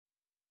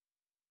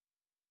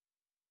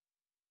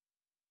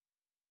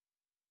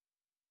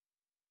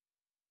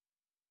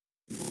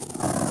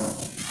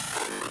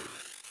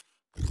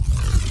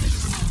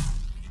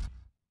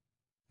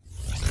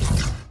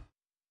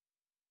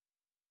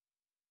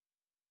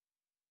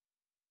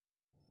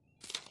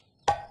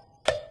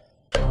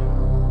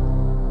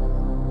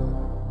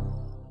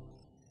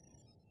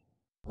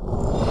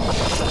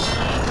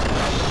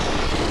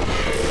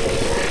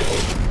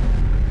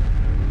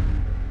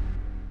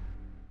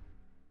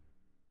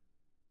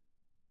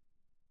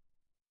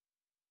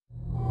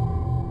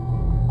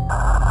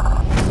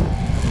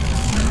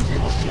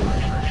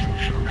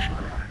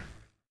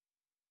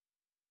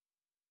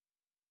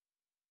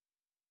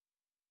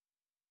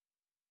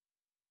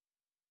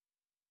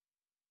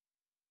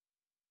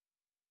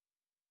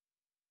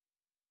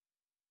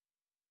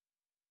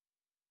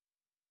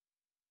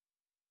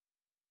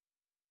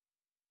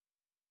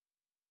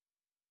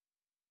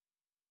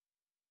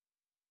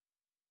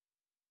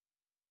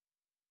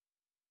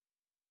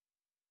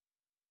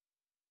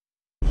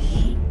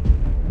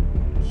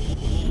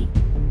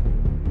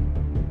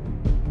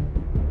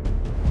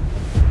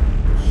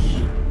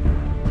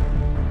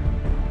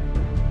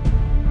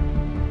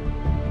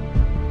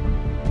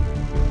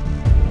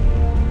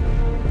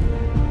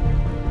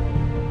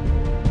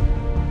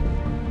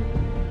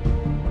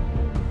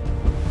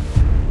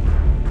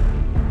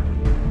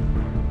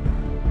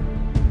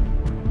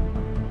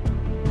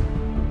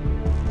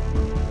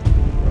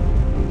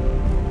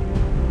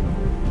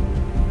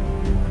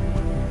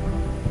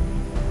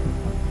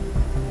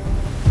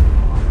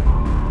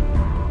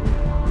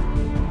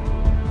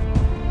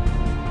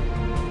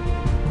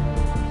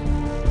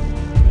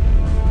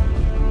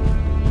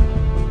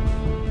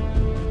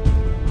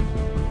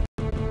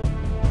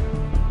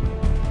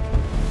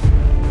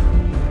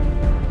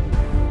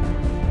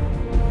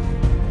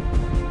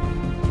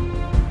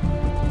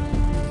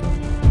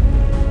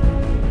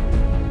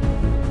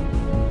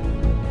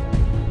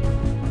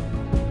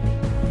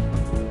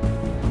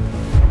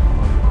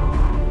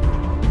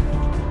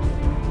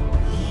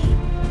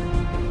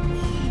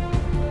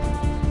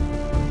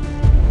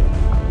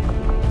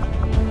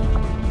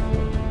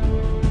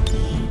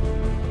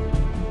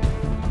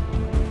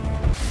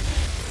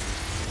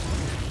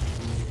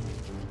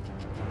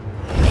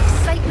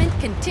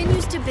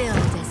continues to build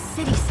as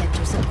city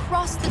centers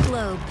across the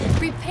globe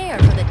prepare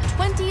for the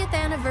 20th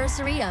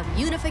anniversary of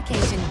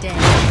Unification Day.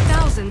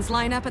 Thousands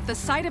line up at the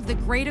site of the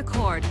Great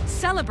Accord,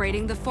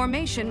 celebrating the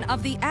formation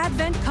of the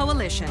Advent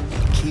Coalition.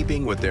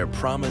 Keeping with their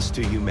promise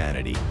to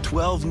humanity,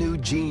 12 new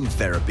gene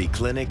therapy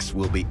clinics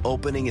will be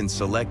opening in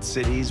select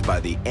cities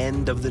by the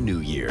end of the new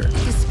year.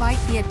 Despite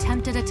the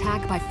attempted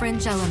attack by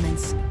fringe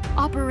elements,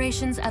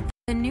 operations at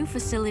the new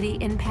facility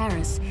in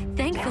Paris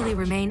thankfully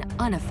remain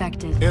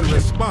unaffected. In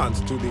response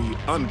to the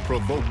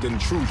unprovoked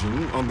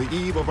intrusion on the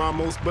eve of our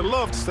most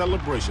beloved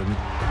celebration,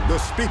 the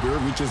speaker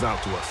reaches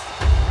out to us.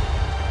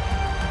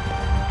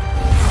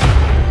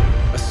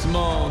 A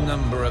small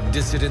number of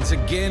dissidents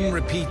again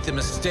repeat the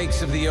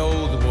mistakes of the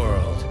old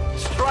world.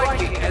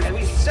 Striking as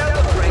we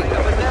celebrate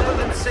a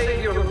benevolent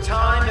savior who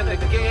time and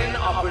again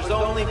offers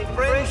only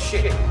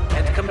friendship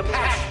and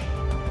compassion.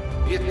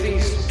 Yet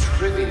these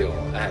trivial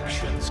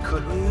actions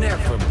could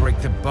never break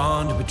the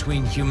bond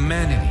between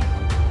humanity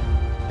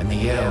and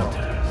the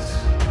Elders.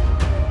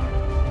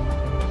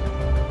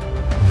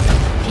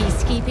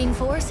 Peacekeeping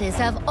forces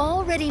have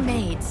already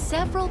made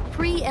several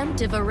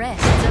preemptive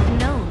arrests of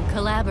known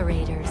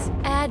collaborators.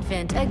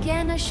 Advent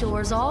again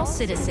assures all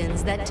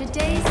citizens that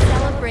today's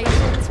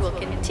celebrations will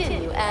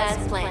continue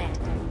as planned.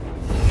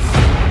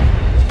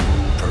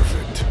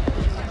 Perfect.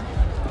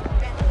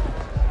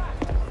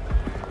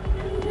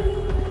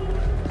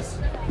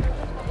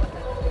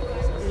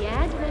 The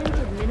Advent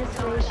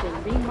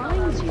administration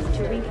reminds you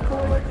to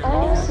report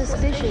all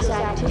suspicious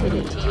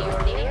activity to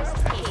your nearest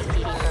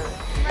peacekeeper.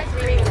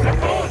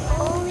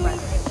 Only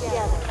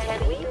together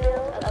can we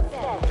build a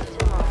better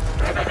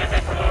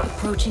tomorrow.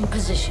 Approaching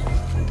position.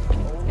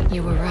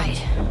 You were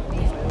right.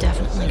 They've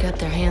definitely got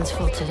their hands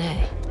full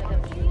today.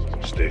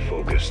 Stay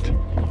focused.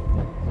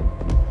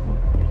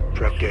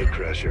 Prep gate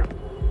crasher.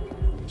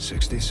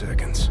 60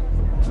 seconds.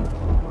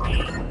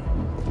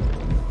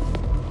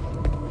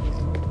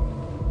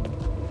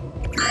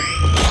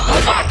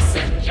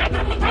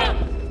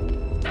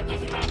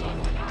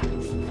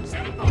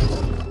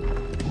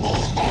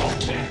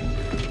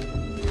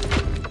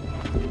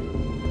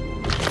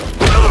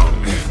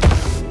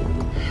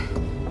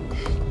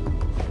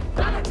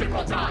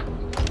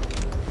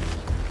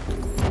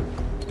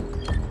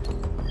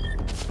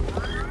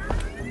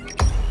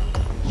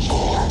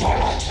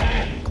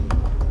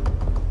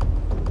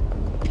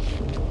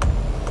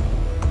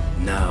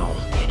 Now.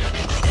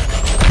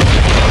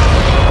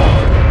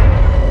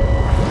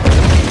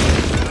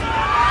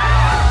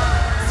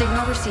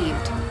 Signal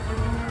received.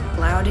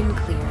 Loud and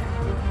clear.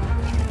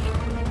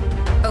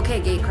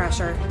 Okay,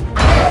 Gatecrasher.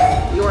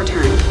 Your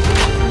turn.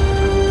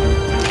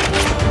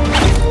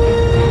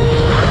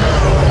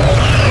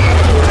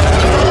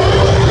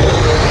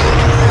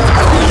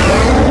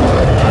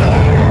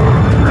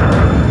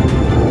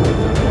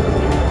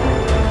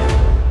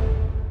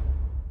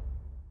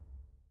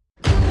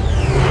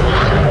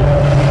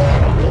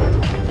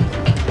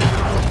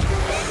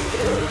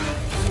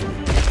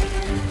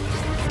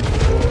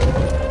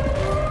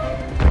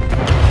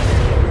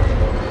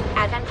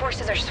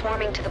 Forces are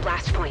swarming to the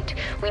blast point.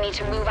 We need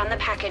to move on the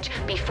package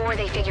before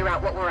they figure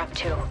out what we're up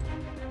to.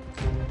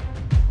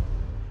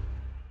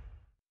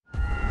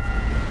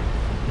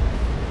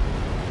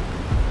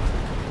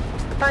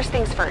 First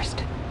things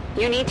first.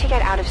 You need to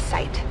get out of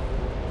sight.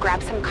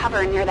 Grab some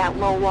cover near that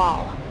low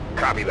wall.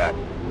 Copy that.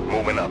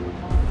 Moving up.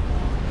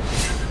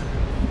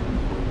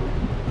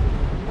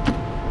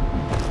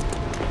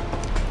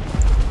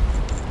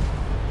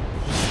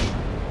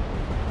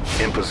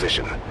 In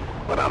position,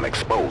 but I'm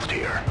exposed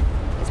here.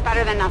 It's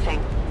better than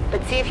nothing,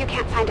 but see if you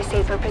can't find a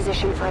safer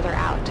position further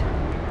out.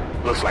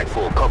 Looks like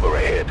full cover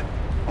ahead.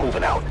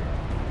 Moving out.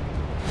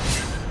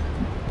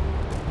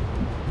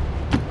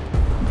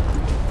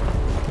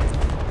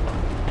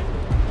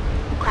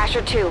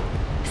 Crasher 2,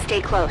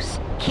 stay close.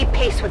 Keep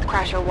pace with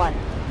Crasher 1.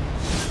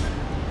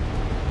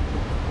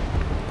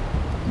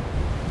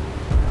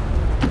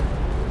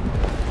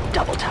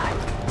 Double time.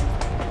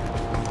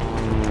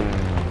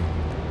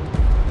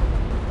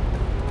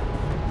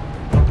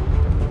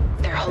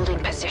 They're holding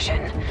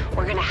position.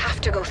 We're gonna have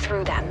to go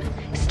through them.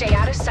 Stay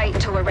out of sight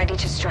until we're ready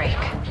to strike.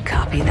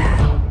 Copy that.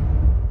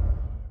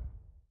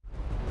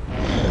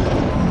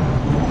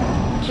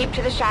 Keep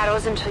to the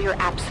shadows until you're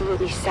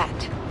absolutely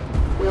set.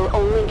 We'll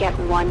only get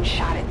one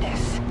shot at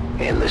this.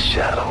 In the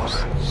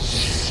shadows.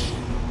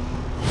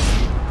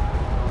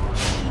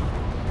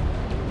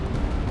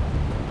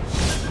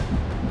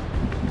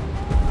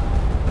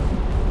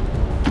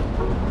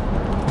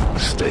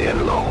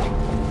 Staying low.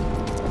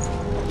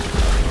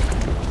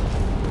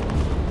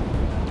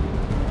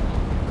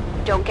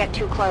 Don't get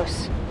too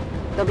close.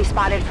 They'll be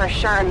spotted for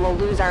sure and we'll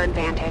lose our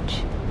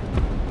advantage.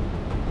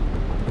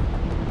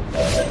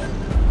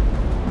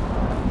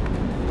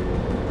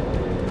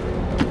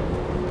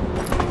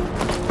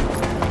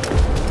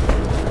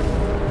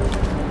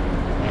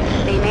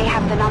 They may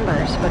have the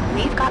numbers, but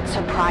we've got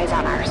surprise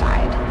on our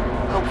side.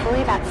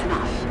 Hopefully that's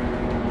enough.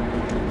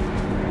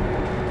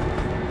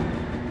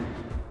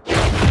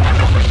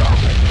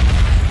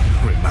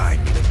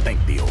 Remind me to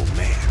thank the old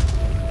man.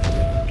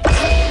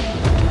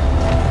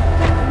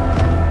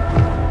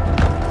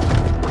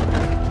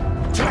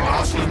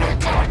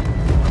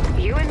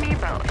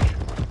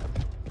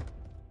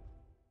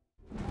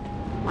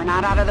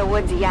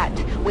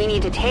 We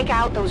need to take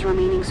out those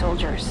remaining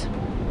soldiers.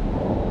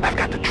 I've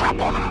got the drop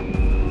on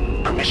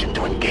them. Permission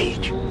to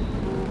engage.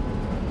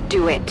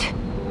 Do it.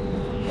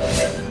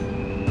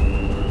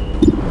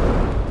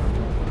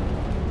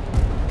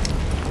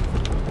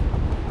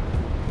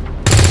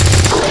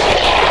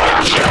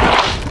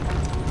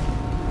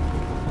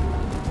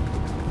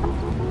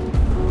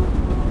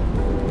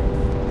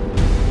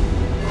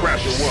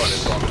 Crasher 1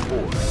 is on the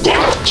board.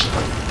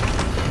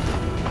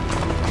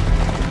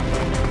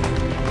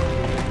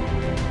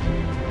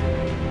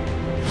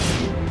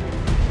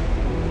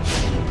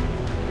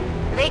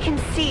 They can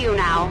see you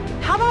now.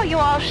 How about you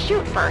all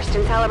shoot first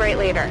and celebrate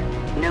later?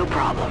 No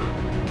problem.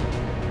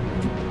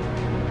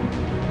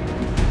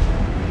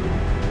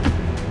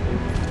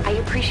 I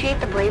appreciate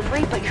the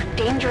bravery, but you're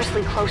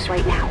dangerously close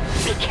right now.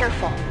 Be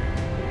careful.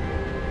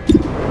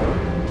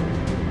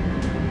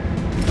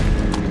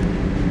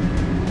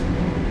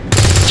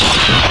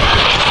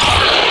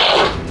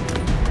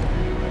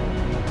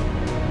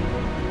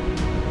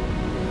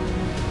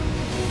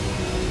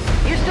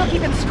 You're still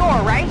keeping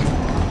score, right?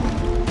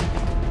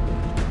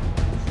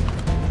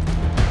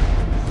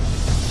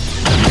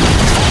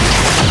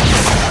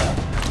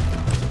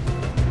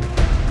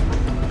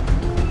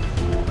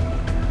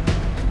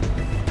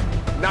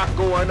 Not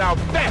going out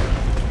there!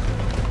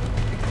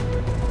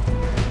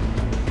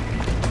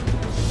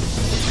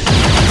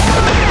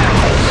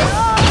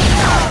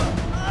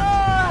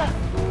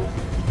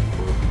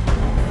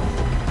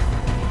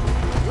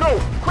 No!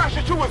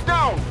 Crasher 2 is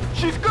down!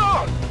 She's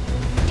gone!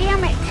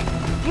 Damn it!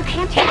 You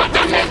can't take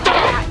risks like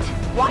that.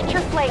 Watch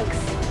your flanks.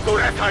 So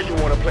that's how you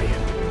want to play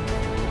it?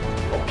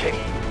 Okay.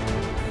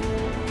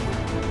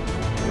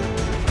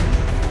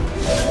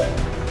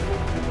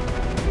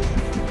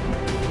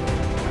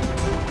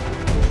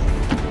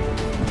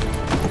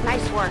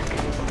 Nice work.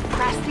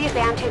 Press the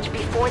advantage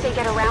before they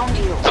get around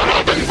you.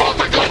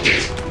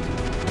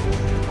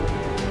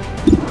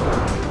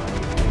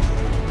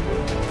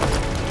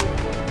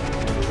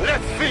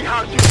 Let's see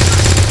how you...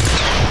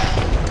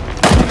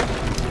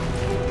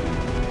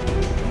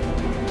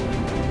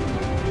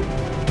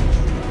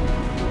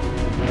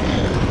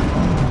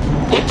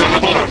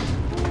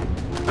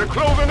 They're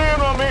closing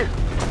in on me!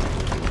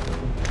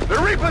 They're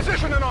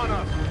repositioning on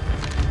us!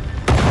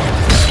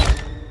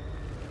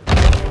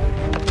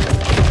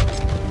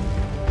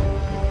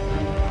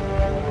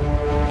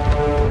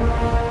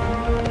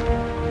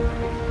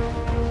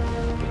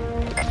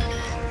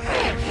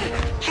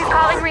 She's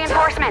calling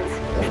reinforcements.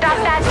 Stop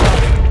that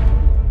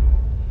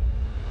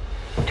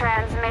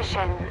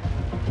transmission.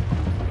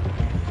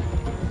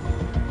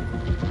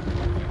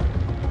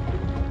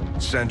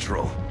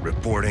 Central,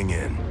 reporting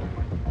in.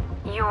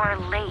 You're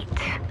late.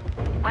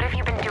 What have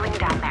you been doing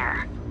down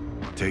there?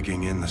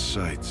 Taking in the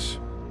sights.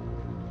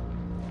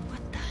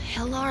 What the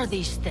hell are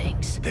these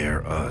things?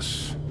 They're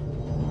us.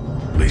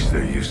 At least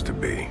there used to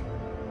be.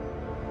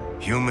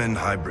 Human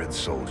hybrid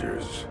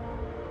soldiers.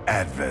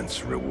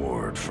 Advent's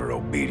reward for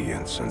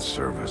obedience and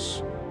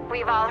service.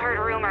 We've all heard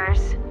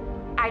rumors.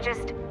 I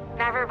just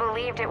never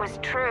believed it was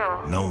true.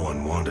 No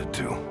one wanted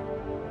to.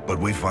 But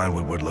we find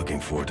what we're looking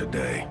for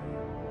today.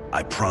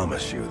 I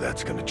promise you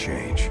that's gonna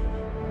change.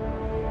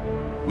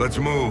 Let's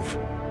move.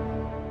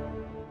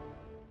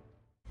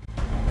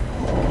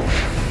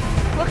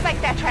 Looks like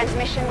that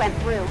transmission went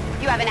through.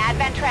 You have an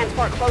Advent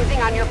transport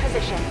closing on your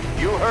position.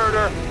 You heard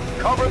her.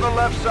 Cover the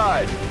left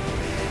side.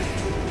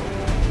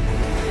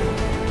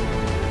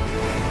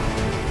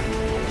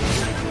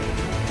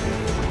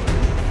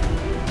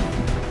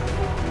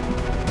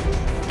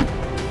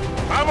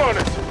 I'm on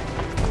it.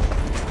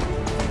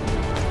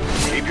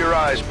 Keep your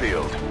eyes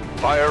peeled.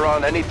 Fire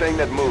on anything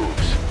that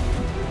moves.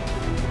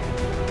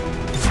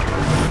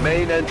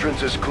 Main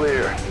entrance is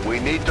clear. We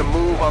need to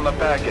move on the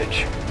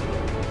package.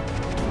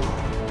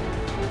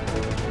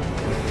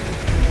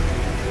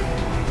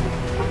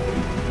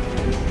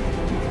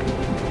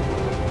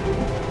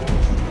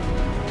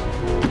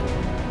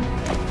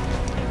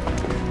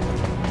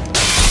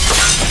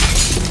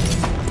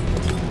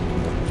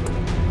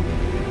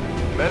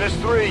 Menace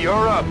 3,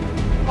 you're up.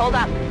 Hold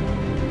up.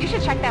 You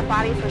should check that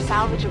body for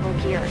salvageable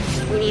gear.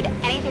 We need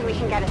anything we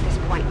can get at this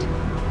point.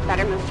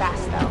 Better move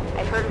fast, though.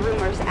 I've heard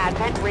rumors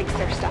Advent rigs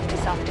their stuff to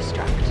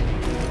self-destruct.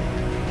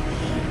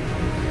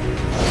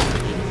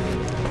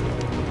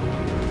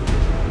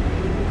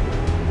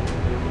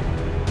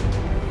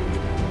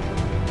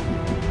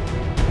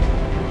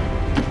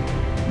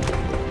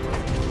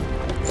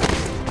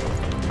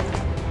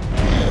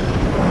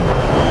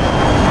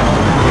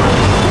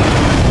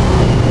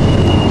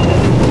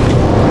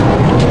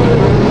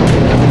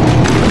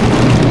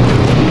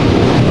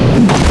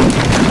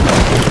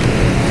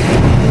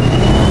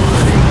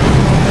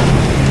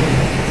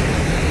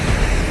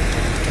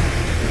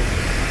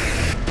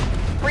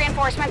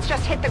 Reinforcements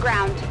just hit the ground.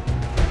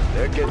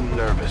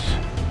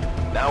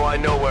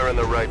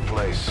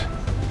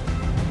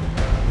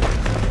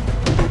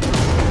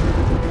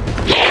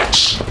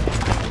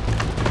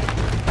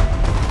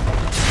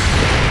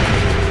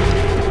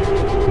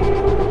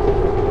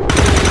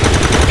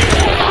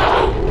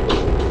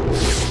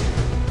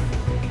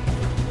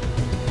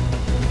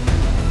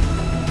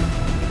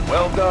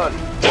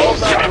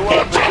 Hold back to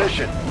our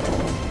position.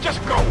 Just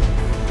go.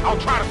 I'll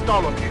try to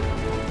stall him here.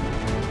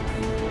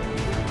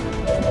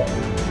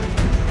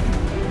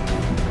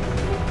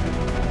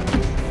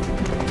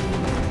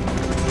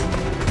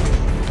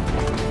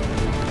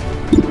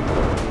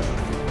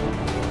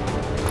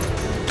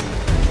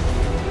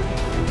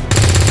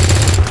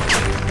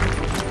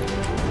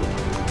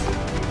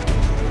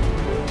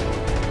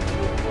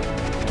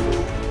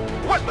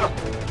 What the?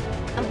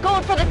 I'm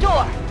going for the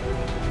door.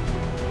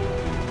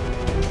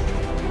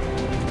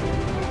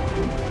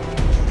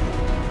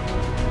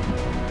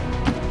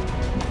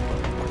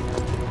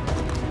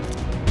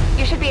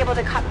 You should be able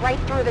to cut right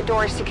through the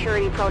door's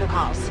security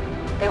protocols.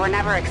 They were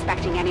never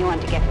expecting anyone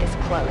to get this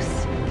close.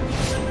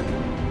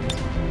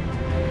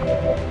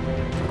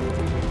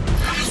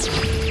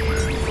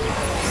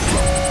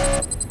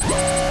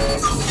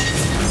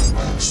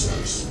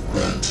 Access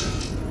granted.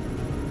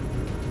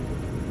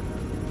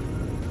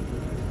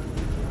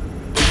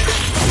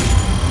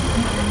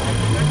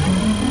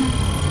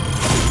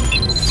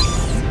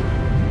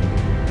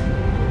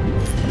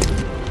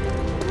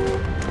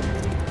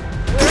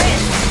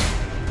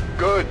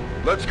 Good.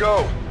 Let's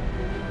go.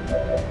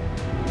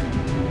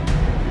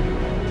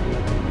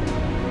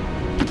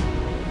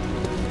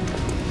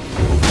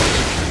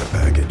 The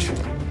package.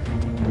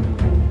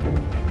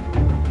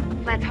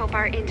 Let's hope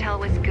our intel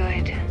was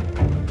good.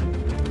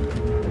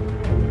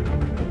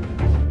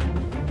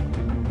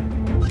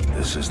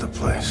 This is the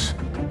place.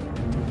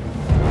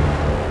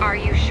 Are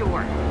you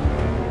sure?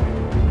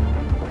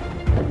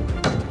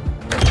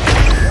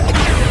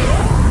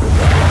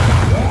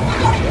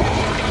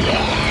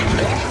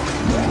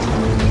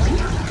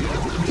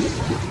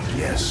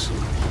 Yes.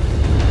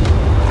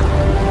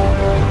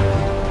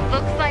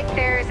 Looks like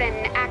there's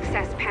an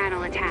access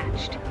panel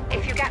attached.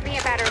 If you got me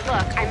a better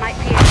look, I might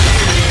be able to...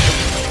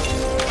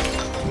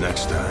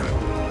 Next time.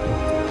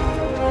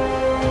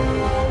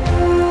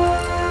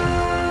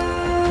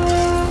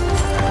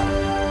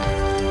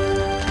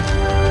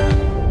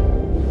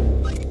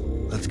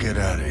 Let's get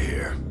out of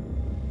here.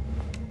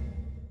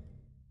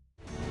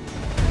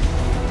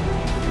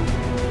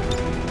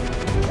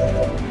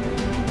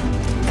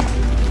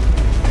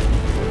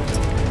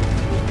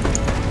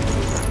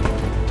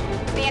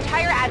 The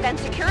entire Advent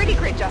security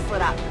grid just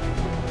lit up.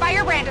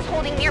 Firebrand is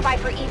holding nearby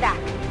for evac,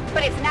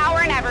 but it's now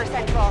or never,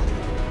 Central.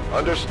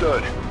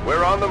 Understood.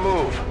 We're on the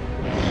move.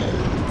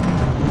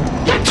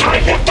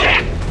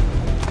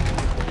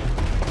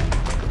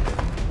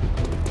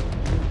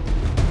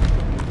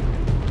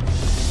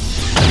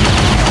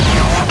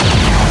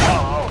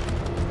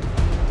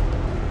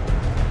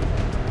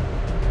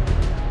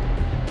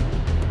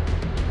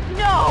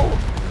 No!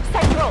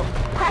 Central,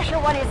 Crasher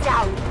 1 is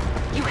down.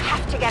 You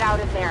have to get out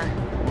of there.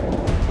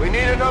 We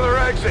need another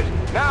exit.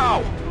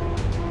 Now!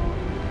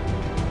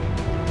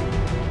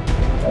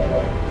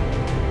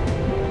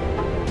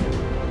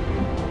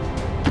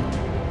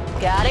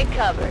 Got it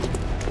covered.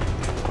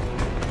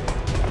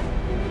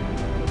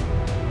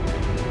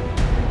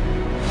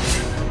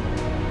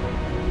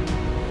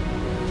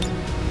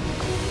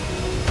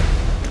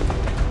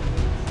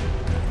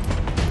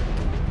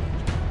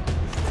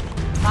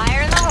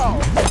 Fire in the hole.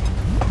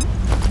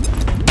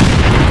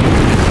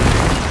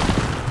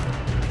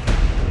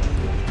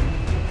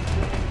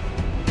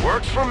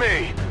 Works for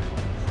me.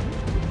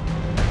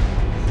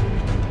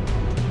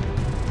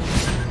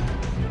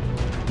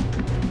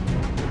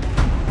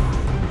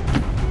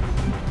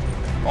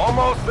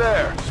 Almost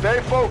there.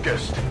 Stay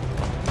focused.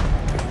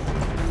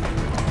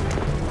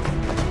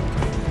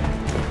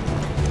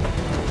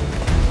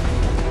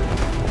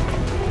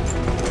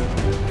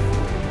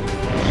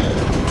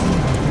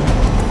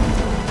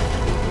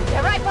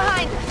 They're right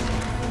behind us.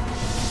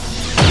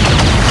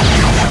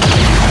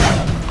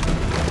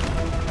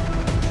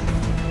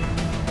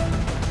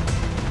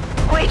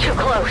 Way too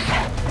close.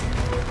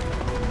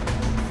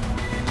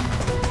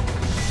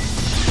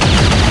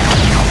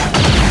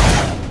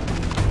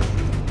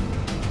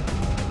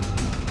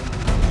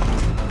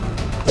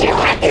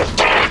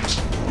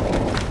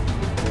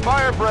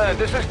 Firebrand,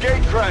 this is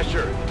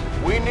Gatecrasher.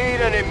 We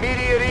need an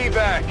immediate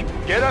evac.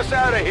 Get us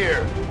out of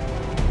here.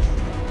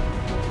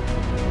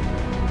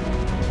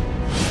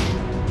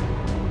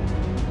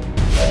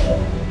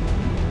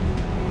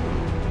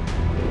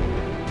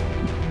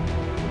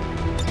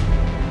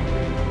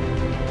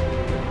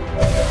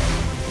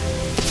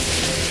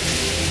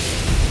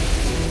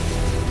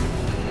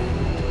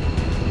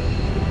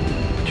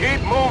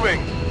 Keep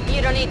moving.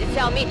 You don't need to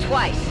tell me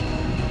twice.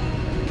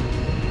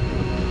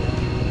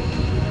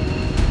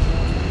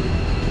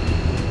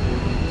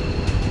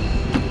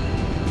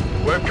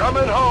 We're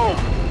coming home.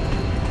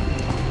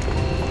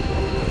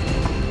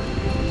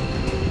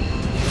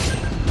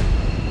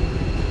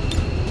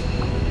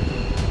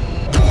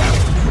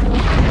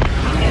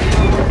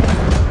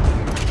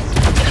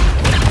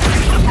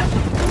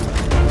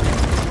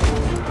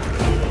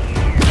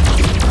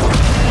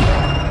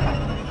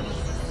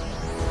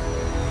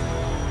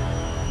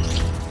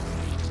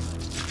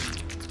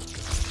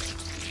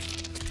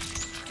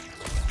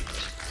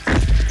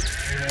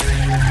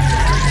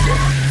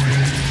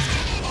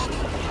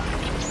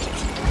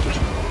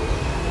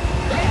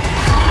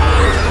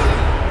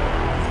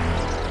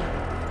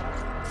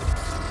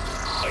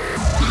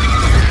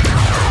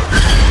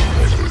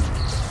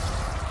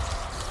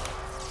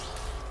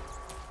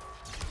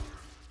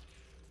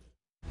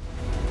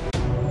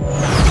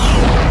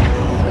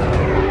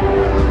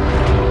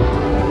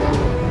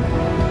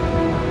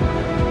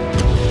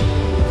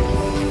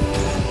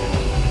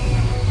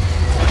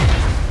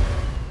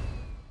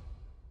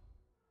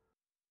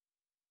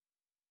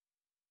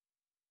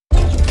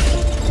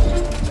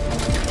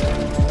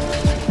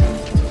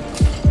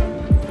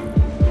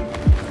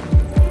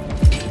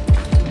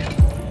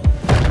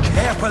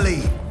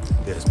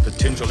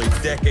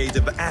 potentially decades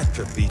of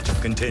atrophy to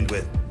contend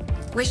with.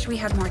 Wish we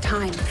had more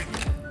time.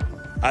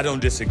 I don't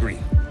disagree.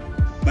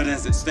 But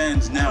as it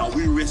stands now,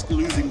 we risk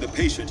losing the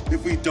patient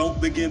if we don't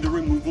begin the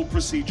removal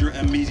procedure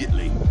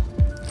immediately.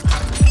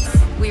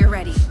 We're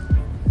ready.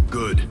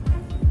 Good.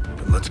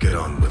 Then let's get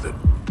on with it.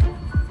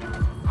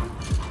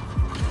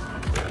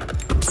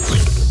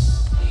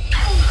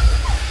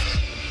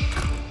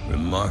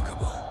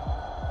 Remarkable.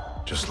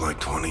 Just like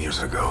 20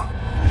 years ago.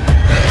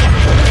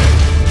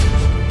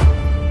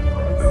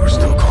 We were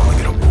still calling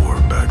it a war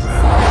back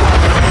then.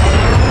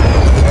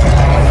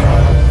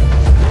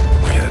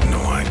 We had no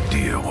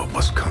idea what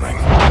was coming.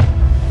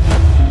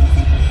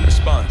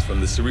 Response from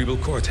the cerebral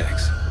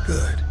cortex.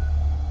 Good.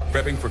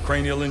 Prepping for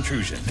cranial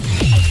intrusion.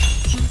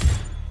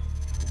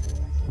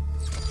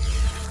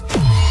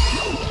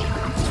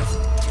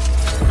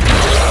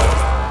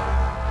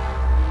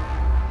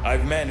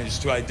 I've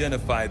managed to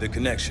identify the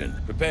connection,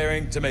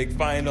 preparing to make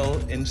final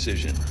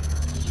incision.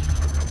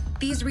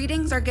 These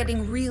readings are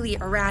getting really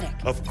erratic.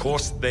 Of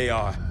course they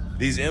are.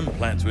 These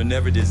implants were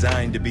never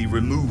designed to be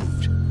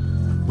removed.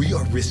 We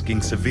are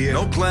risking severe...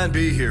 No plan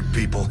B here,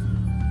 people.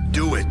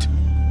 Do it.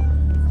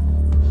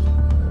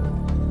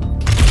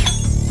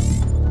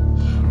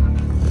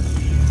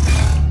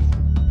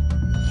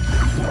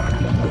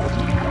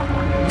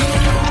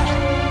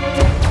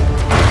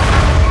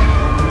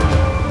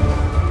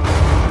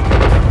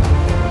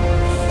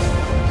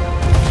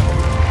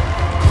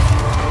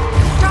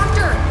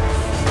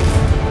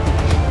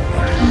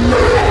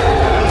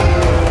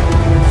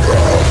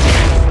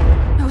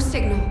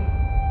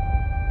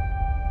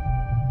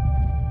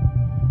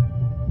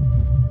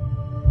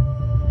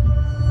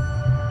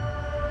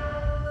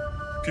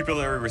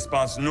 Pupillary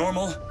response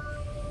normal.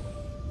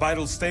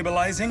 Vital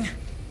stabilizing.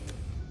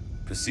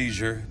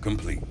 Procedure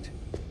complete.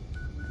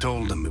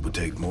 Told them it would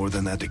take more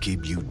than that to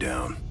keep you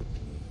down.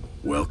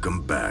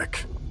 Welcome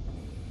back,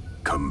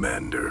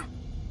 Commander.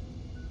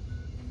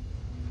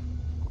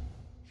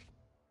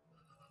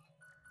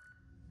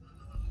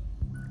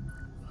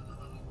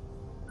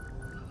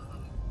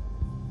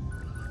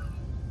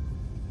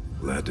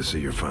 Glad to see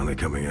you're finally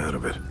coming out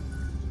of it.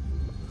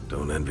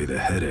 Don't envy the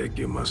headache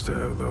you must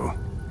have, though.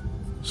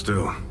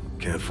 Still,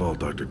 can't fault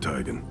Dr.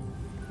 Tigan.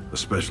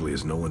 Especially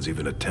as no one's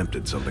even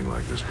attempted something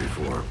like this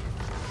before.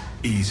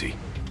 Easy.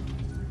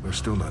 We're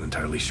still not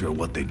entirely sure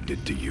what they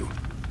did to you.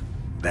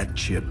 That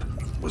chip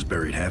was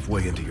buried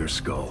halfway into your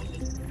skull.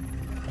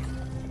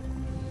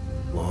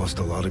 Lost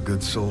a lot of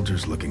good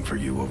soldiers looking for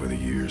you over the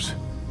years.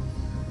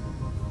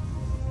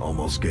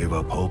 Almost gave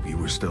up hope you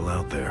were still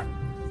out there.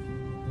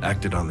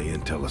 Acted on the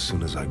intel as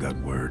soon as I got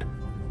word.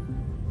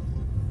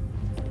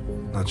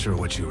 Not sure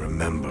what you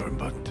remember,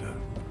 but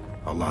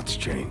a lot's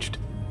changed.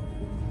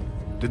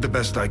 Did the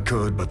best I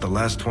could, but the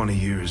last 20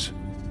 years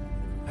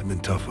have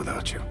been tough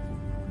without you.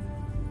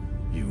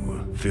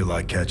 You feel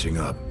like catching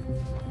up.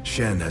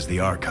 Shen has the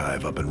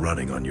archive up and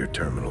running on your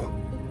terminal.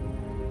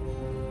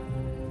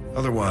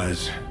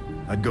 Otherwise,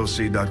 I'd go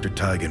see Dr.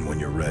 Tigan when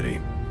you're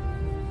ready.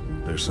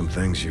 There's some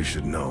things you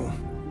should know.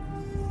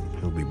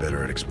 He'll be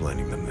better at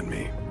explaining them than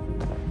me.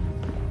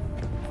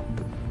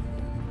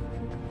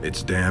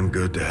 It's damn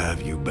good to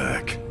have you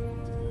back,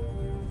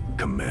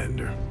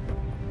 Commander.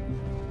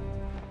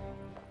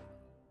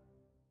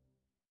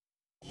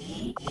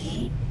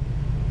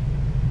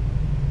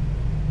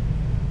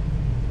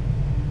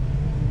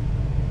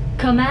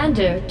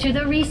 Commander, to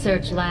the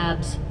research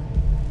labs.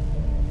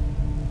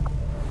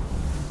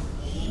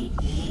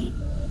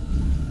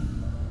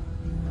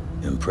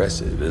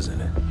 Impressive, isn't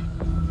it?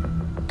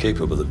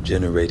 Capable of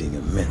generating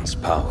immense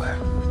power,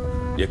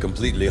 yet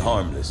completely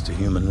harmless to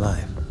human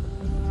life.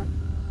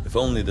 If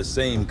only the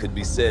same could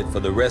be said for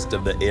the rest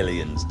of the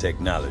aliens'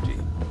 technology,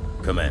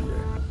 Commander.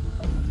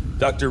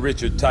 Dr.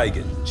 Richard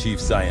Tigan,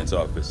 Chief Science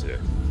Officer.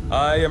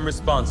 I am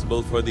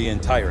responsible for the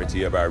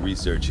entirety of our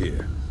research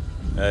here,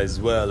 as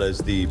well as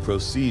the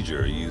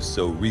procedure you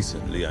so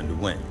recently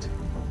underwent.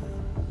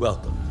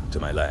 Welcome to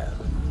my lab,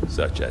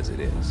 such as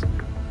it is.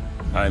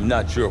 I'm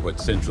not sure what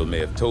Central may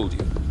have told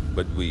you,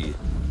 but we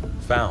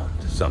found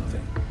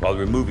something while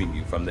removing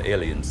you from the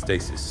alien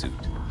stasis suit.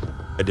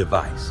 A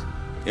device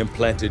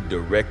implanted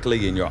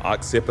directly in your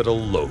occipital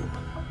lobe.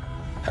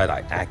 Had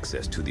I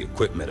access to the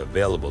equipment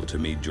available to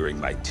me during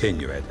my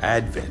tenure at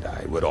Advent,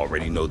 I would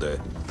already know the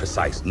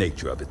precise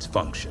nature of its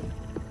function.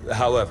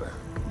 However,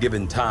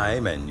 given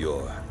time and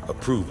your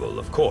approval,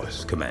 of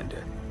course,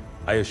 Commander,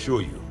 I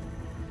assure you,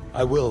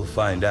 I will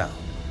find out.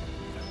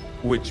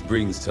 Which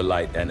brings to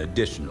light an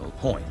additional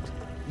point.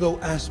 Though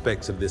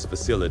aspects of this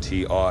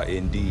facility are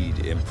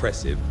indeed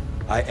impressive,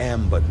 I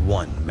am but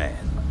one man.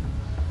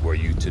 Were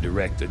you to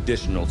direct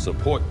additional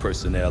support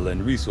personnel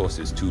and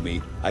resources to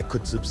me, I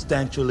could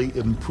substantially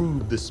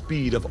improve the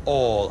speed of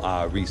all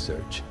our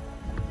research.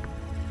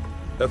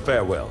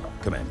 Farewell,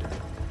 Commander.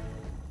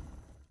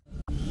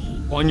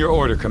 On your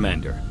order,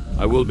 Commander.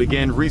 I will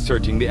begin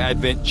researching the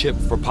Advent chip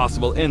for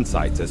possible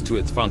insights as to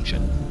its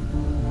function.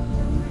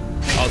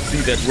 I'll see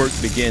that work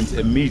begins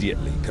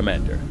immediately,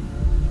 Commander.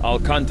 I'll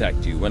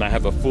contact you when I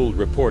have a full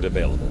report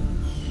available.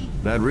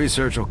 That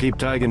research will keep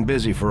Tigan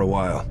busy for a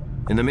while.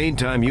 In the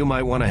meantime, you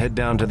might want to head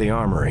down to the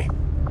armory.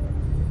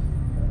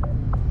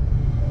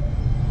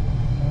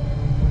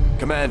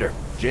 Commander,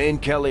 Jane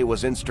Kelly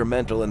was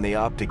instrumental in the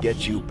op to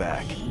get you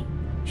back.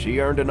 She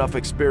earned enough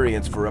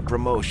experience for a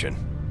promotion.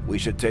 We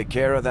should take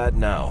care of that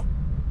now.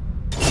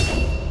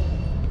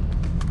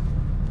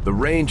 The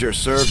Ranger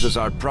serves as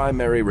our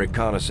primary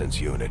reconnaissance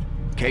unit,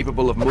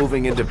 capable of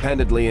moving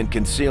independently in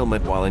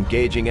concealment while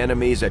engaging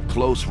enemies at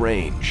close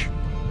range.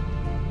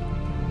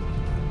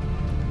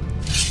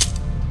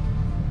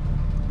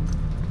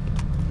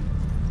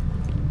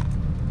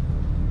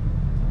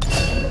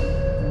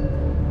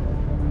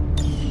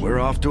 We're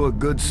off to a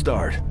good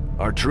start.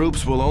 Our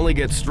troops will only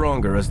get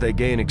stronger as they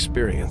gain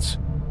experience.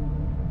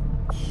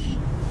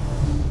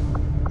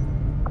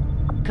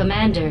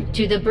 Commander,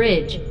 to the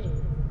bridge.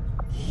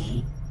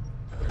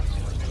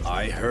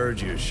 I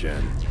heard you,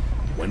 Shen.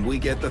 When we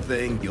get the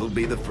thing, you'll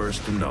be the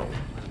first to know.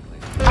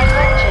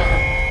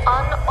 Attention.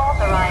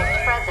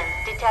 Unauthorized presence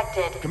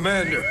detected.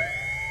 Commander,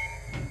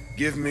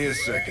 give me a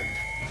second.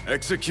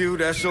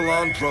 Execute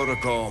Echelon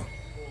Protocol.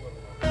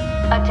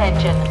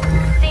 Attention.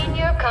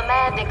 Senior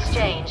Command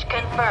Exchange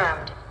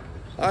confirmed.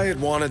 I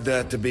had wanted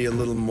that to be a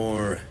little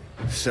more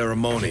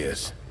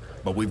ceremonious,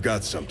 but we've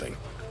got something.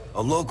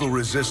 A local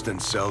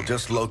resistance cell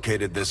just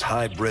located this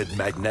hybrid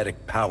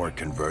magnetic power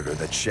converter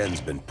that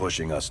Shen's been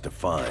pushing us to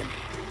find.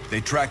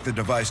 They tracked the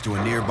device to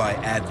a nearby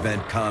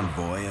Advent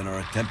convoy and are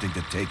attempting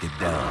to take it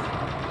down.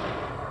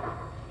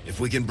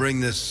 If we can bring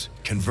this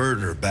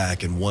converter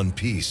back in one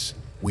piece,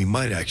 we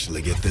might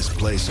actually get this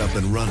place up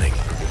and running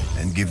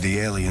and give the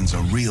aliens a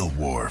real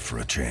war for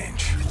a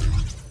change.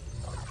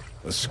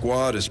 The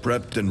squad is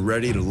prepped and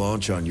ready to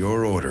launch on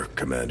your order,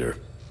 Commander.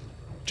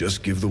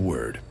 Just give the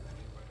word.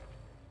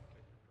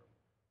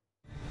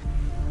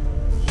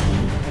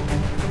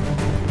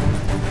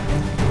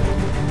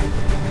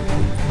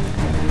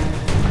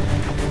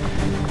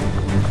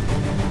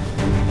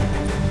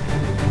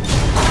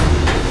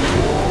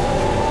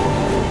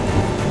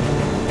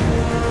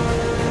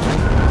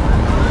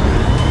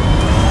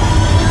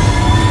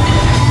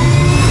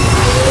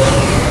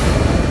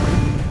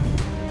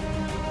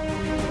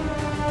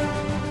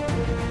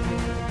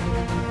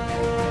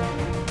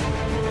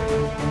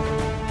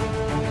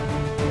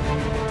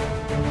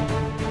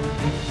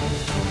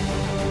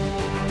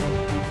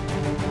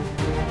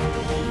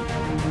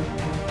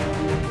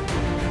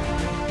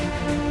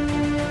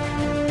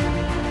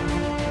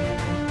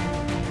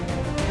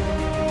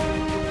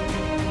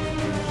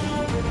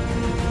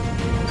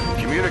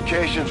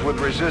 Communications with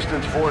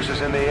resistance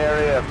forces in the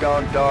area have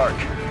gone dark,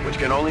 which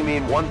can only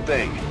mean one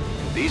thing.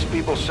 These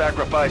people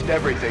sacrificed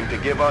everything to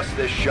give us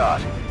this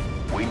shot.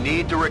 We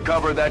need to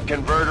recover that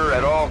converter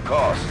at all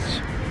costs.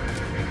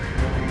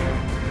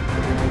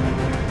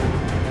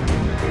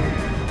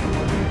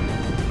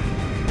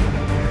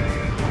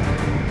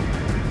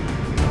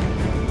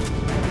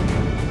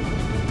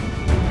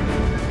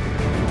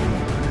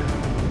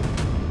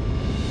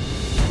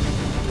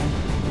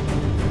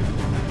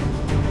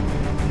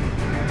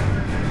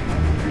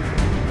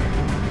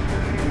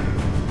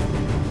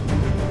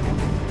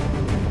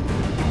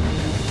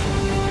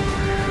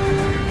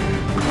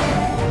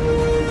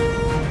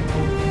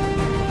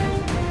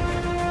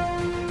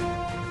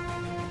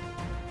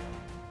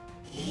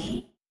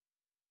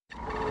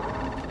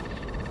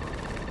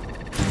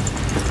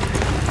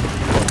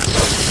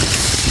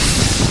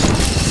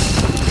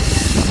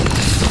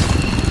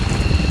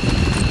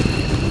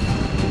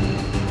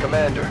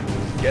 Commander,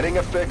 getting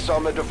a fix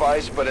on the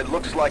device, but it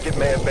looks like it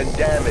may have been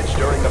damaged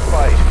during the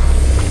fight.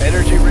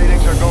 Energy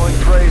readings are going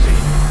crazy.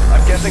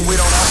 I'm guessing we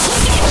don't have to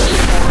start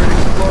before it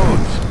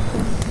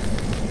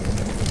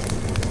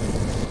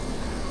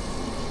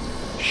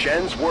explodes.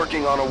 Shen's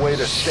working on a way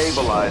to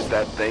stabilize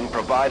that thing,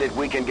 provided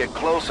we can get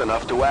close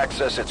enough to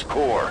access its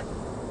core.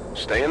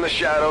 Stay in the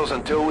shadows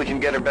until we can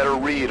get a better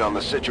read on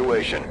the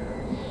situation.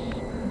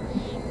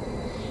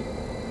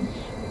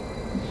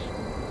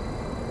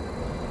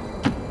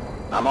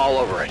 I'm all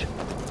over it.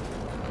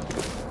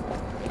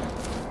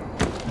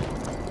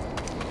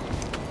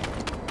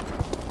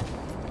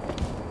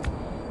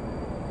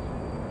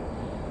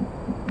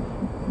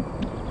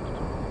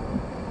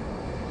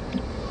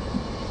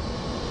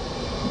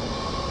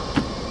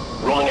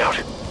 Rolling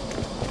out.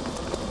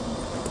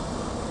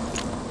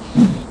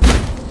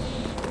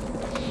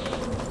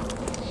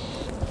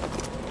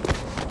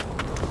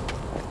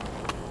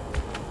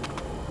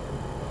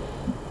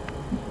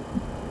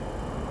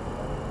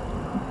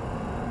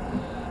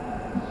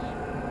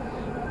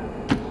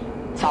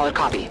 Solid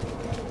copy.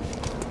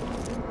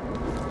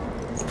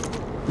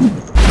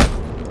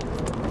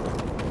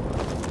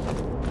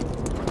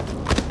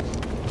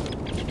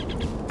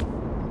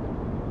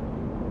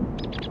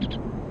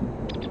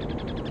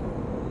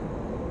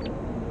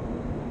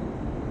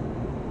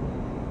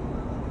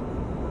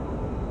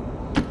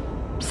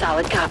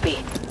 Solid copy.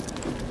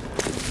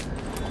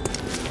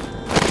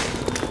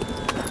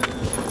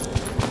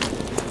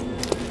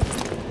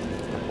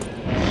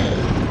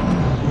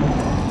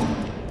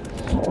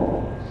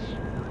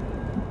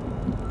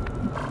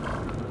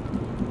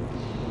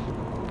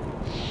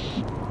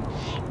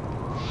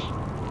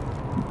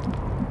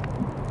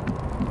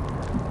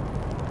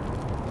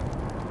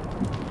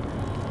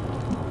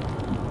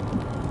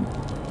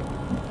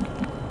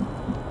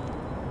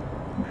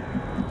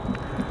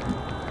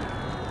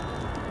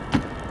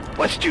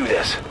 Let's do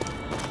this.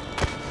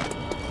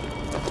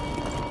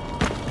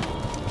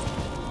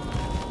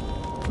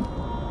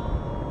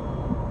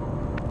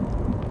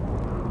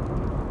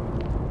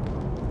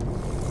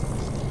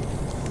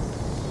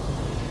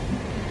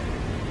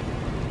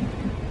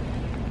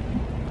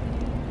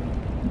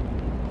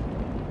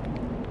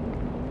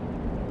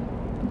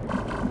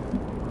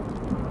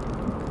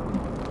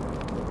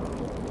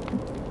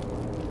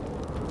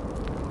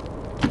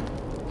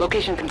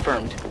 Location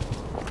confirmed.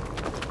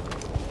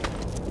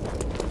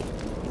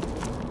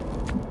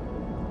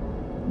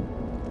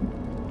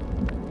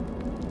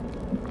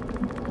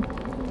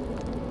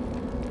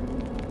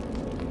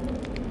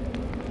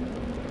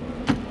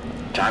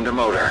 Time to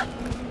motor.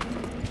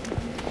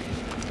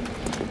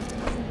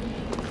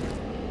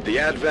 The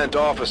Advent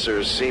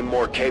officers seem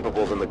more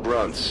capable than the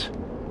grunts.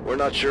 We're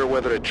not sure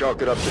whether to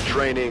chalk it up to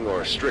training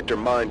or stricter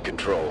mind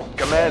control.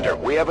 Commander,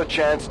 we have a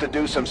chance to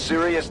do some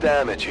serious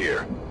damage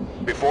here.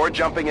 Before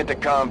jumping into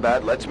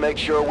combat, let's make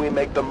sure we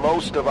make the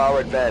most of our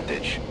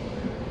advantage.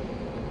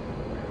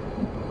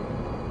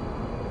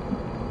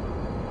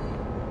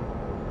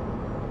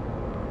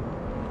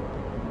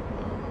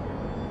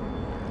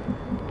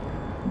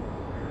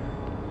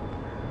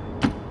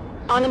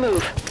 On the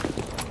move.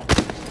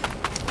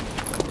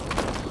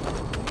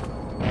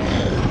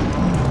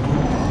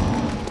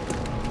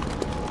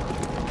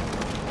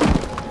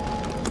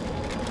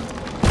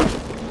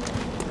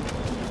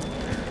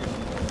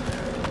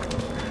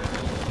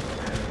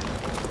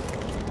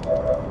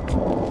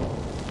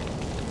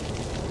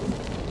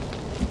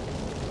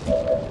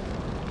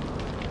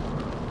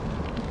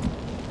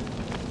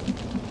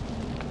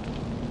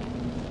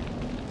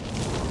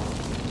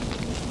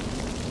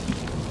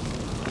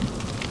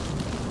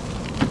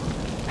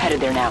 Headed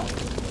there now.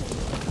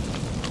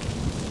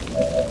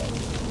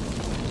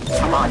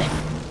 I'm on it.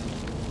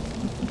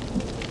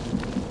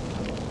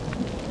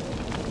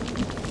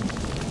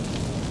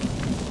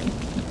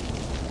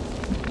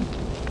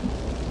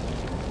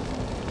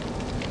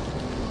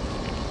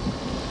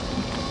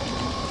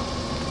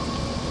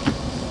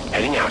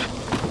 Heading out.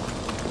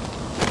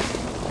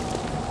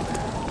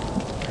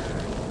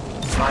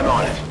 I'm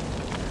on it.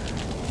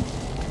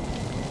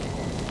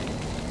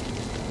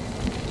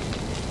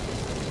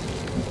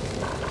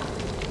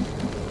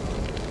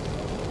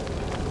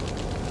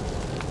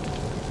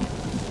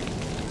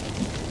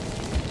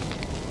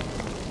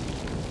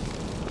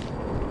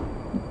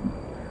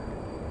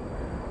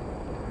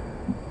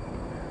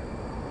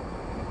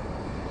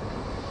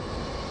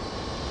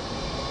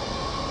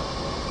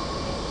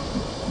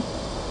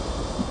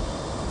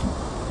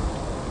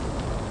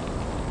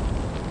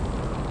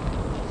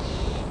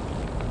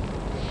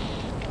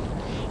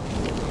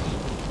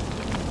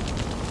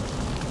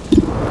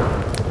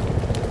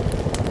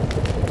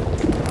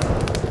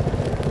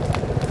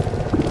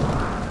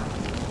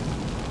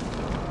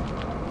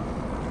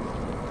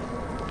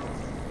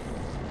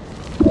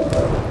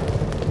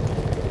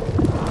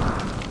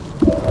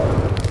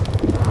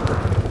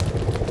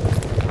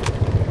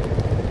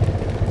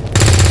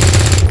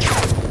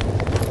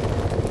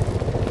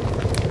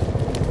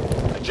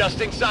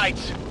 Adjusting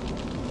sights.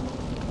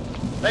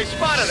 They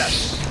spotted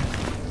us.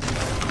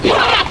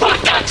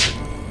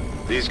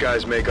 These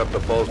guys make up the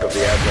bulk of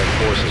the Advent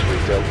forces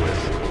we've dealt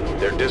with.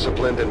 They're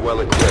disciplined and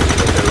well-equipped,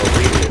 but their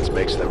obedience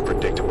makes them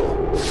predictable.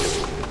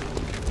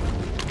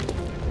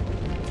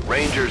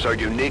 Rangers are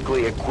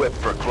uniquely equipped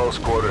for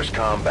close-quarters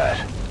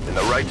combat. In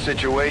the right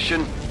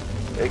situation,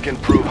 they can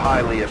prove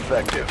highly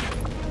effective.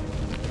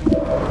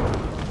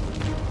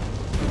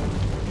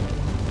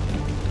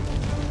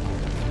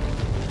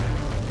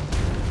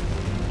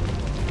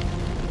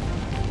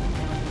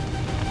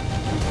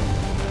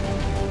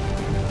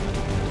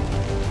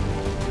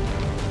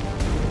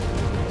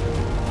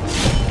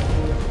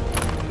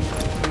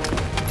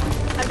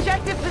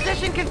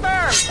 Position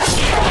confirmed!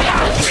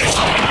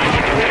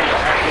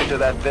 Hack into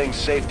that thing's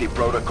safety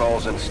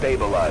protocols and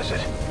stabilize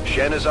it.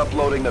 Shen is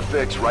uploading the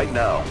fix right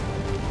now.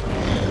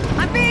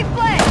 I'm being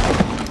flanked!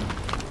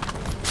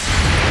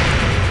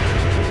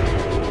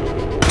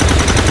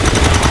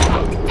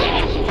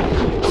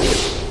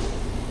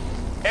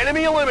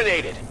 Enemy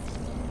eliminated!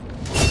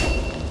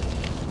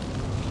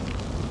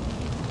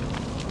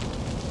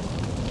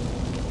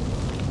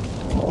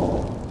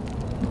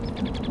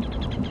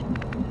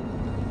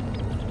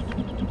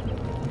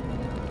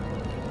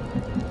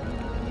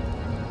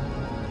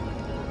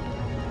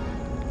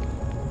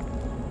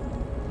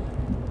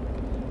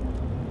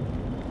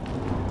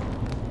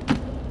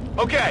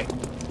 Okay.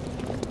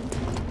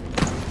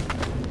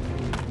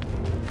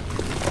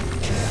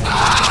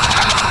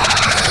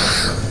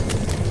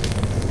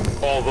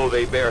 Although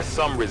they bear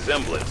some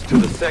resemblance to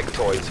the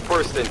sectoids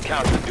first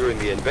encountered during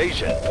the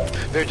invasion,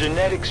 their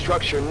genetic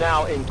structure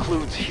now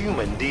includes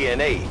human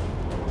DNA.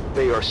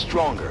 They are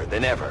stronger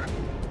than ever,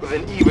 with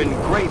an even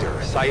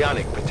greater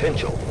psionic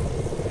potential.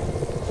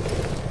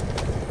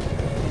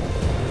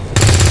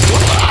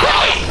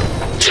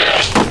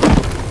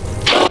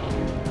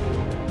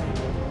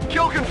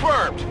 Kill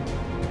confirmed!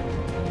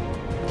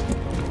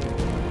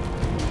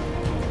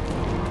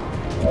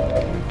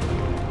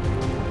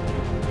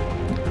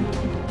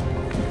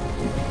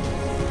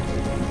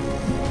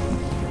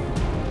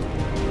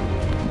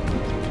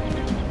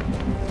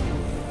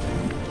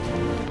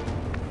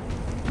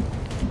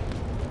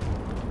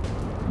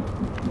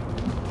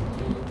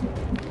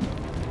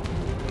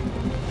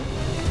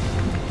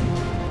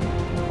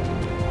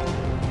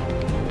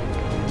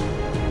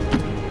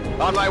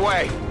 On my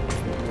way.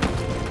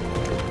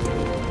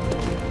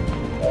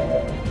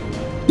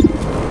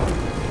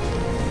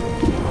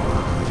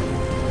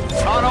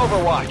 On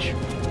Overwatch.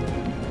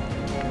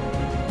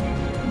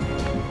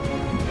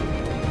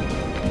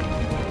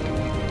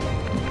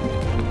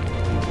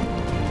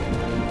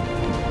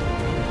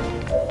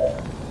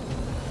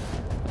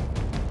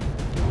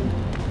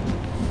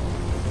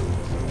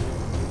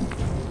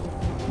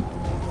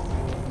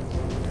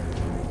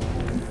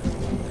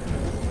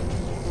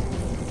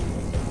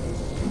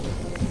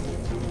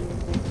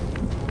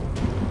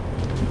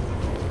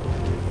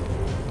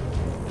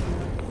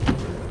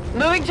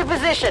 Moving to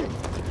position.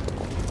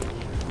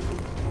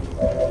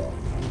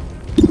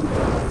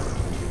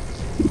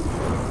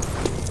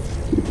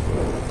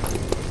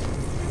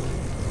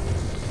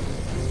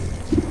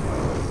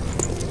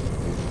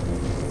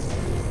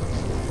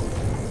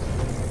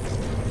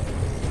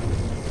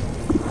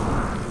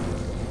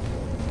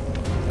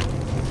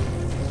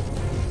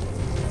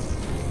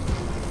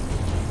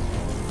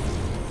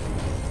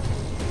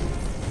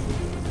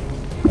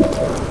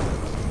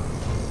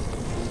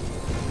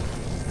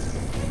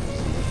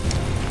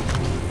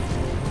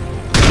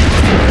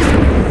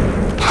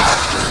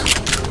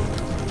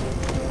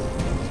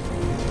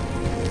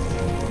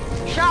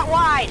 Shot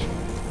wide.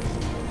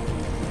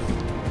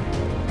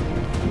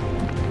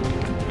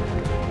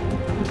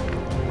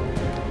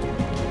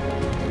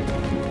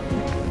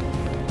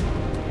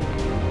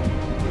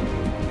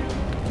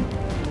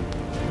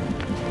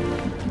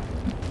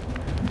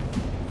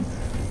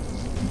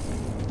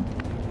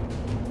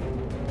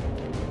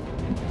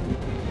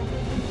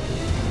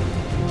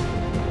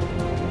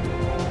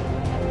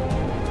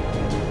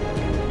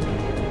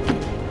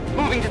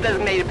 Moving to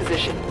designated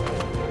position.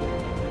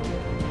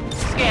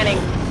 Scanning.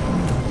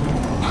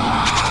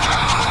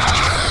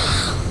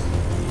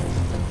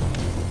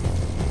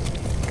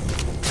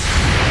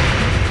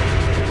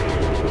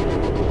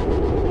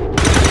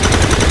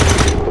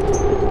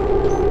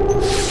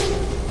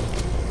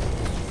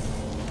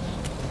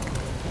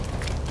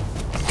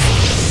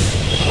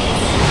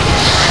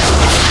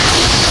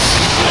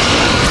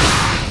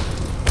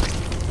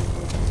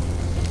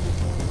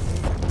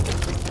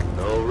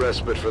 No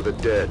respite for the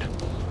dead.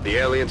 The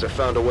aliens have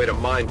found a way to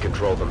mind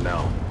control them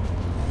now.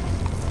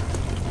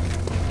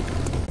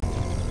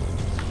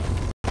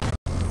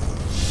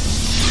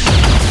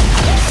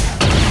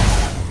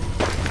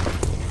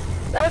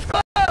 That was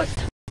close.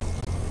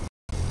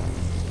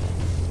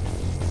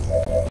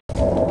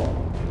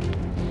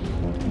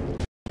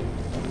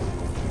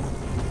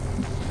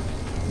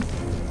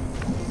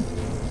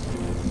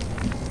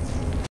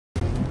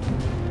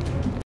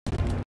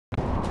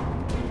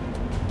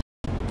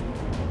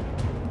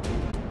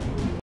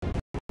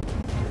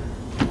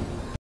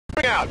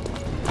 Bring out.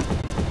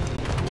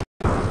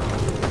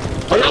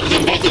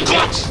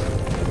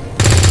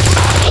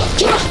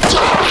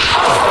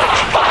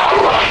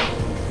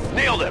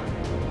 Nailed him.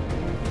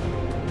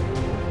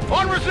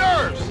 On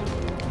reserves.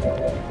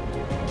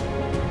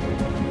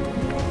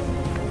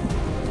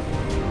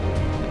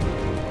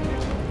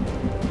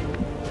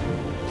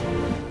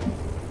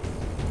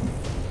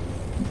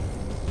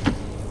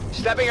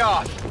 Stepping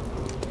off.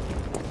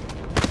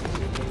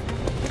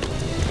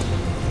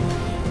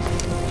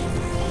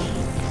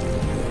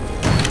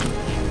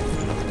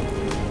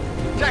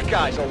 Tech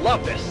guys will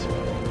love this.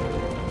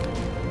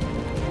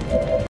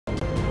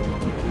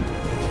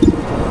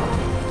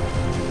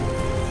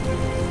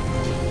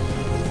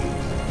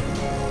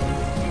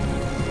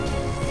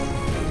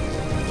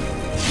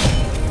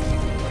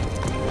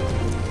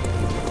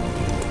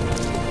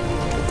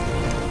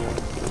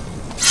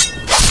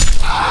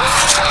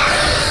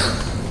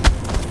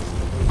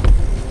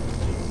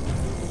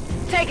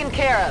 Taken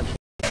care of.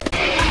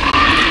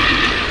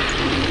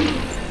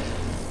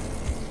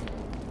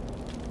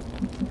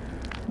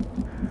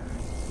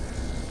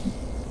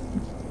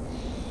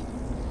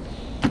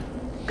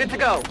 Good to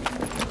go.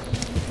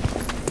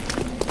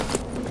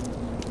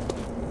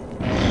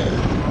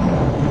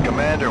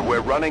 Commander,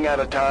 we're running out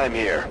of time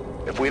here.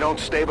 If we don't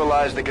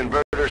stabilize the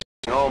converters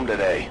home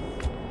today.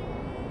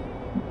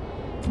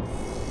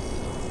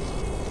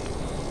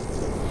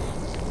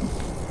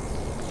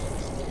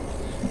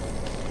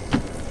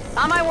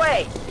 On my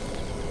way.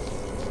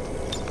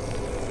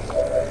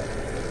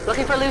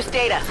 Looking for loose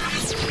data.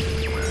 Access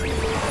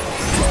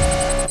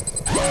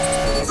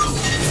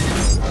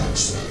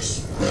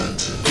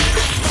granted.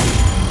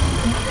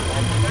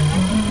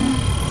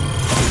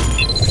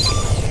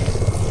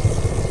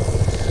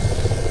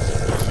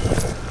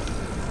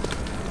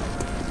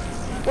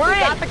 We're in.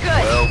 Got the goods.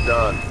 Well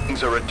done.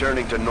 Things are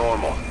returning to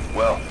normal.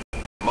 Well,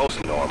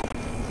 mostly normal.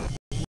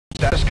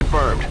 Status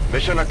confirmed.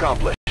 Mission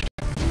accomplished.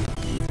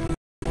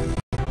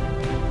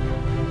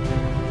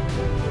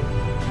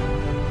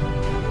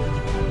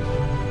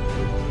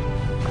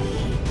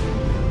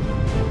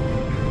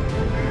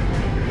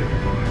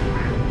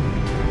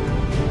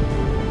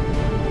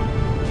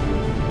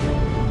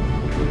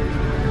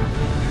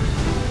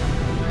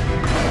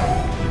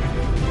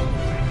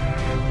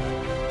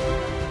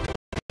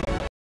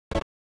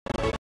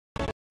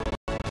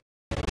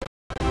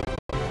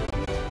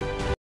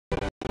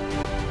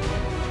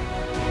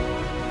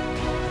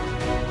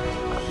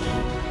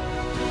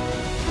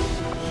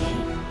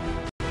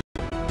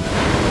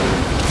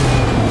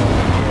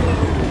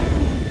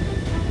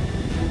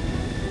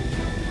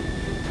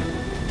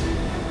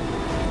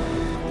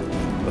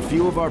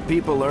 few of our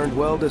people earned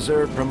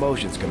well-deserved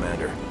promotions,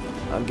 Commander.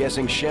 I'm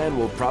guessing Shen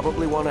will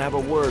probably want to have a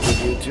word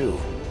with you, too.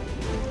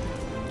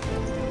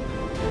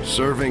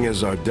 Serving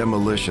as our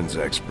demolitions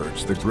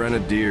experts, the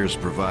Grenadiers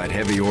provide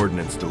heavy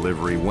ordnance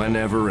delivery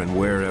whenever and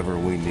wherever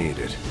we need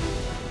it.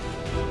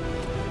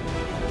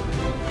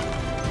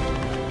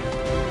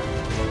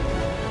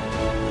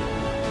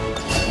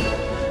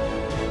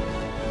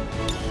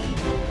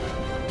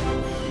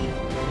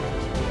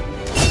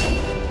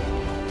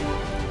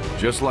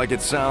 Just like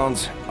it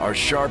sounds, our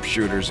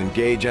sharpshooters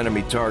engage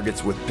enemy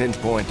targets with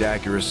pinpoint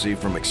accuracy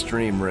from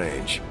extreme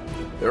range.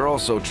 They're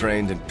also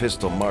trained in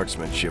pistol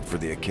marksmanship for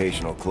the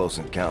occasional close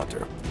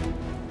encounter.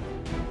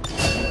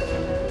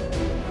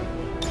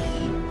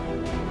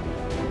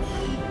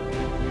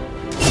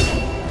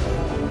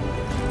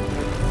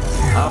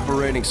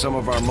 Operating some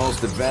of our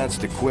most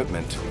advanced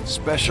equipment,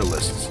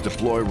 specialists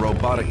deploy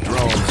robotic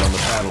drones on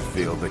the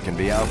battlefield that can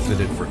be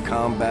outfitted for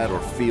combat or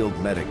field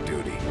medic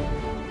duty.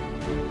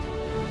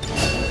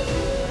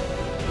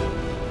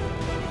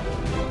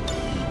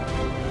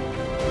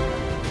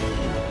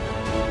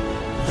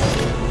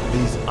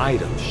 These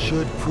items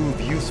should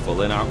prove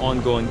useful in our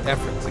ongoing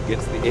efforts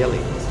against the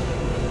aliens.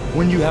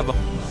 When you have a...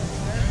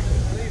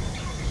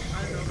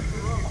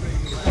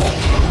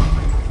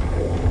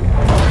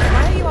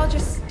 Why are you all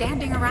just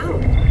standing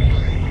around?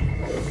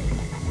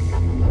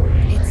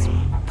 It's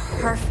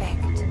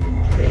perfect.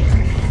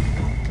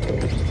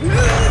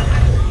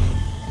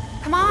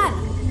 Come on,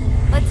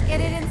 let's get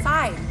it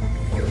inside.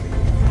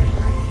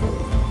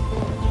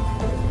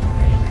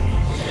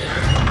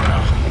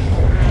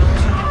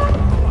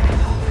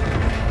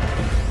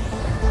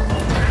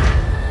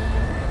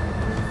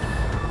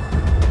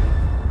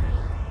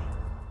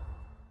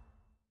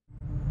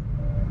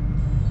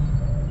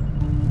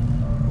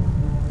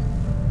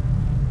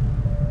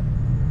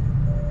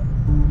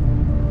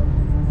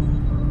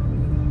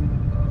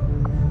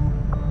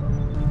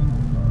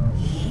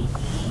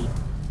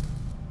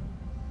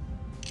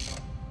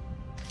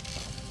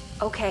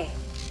 Okay,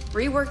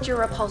 reworked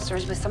your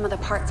repulsors with some of the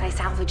parts I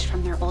salvaged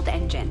from their old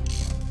engine.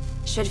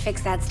 Should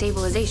fix that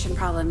stabilization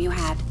problem you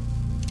had.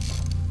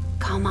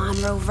 Come on,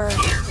 Rover.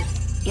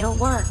 It'll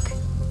work.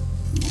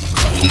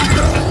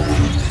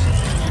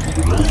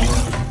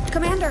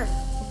 Commander!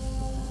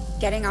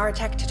 Getting our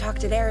tech to talk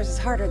to theirs is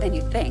harder than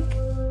you'd think.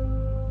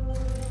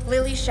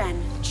 Lily Shen,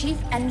 Chief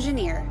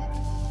Engineer,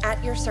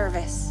 at your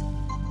service.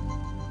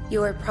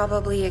 You were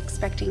probably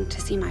expecting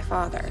to see my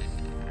father.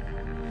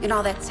 In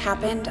all that's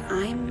happened,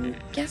 I'm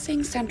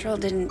guessing Central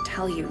didn't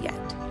tell you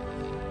yet.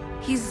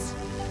 He's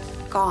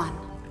gone.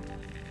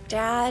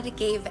 Dad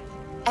gave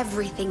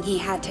everything he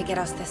had to get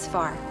us this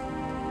far.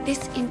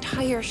 This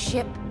entire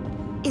ship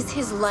is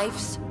his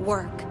life's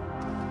work.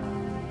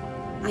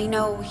 I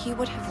know he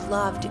would have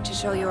loved to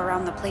show you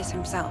around the place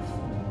himself.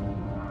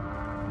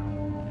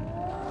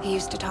 He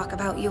used to talk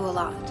about you a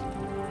lot.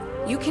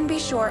 You can be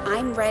sure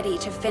I'm ready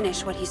to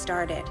finish what he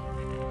started.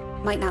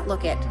 Might not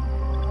look it,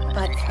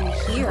 but from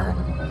here,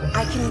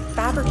 I can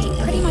fabricate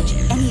pretty much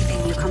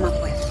anything you come up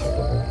with.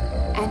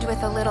 And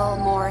with a little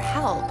more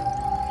help,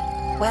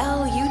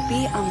 well, you'd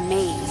be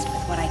amazed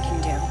with what I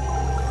can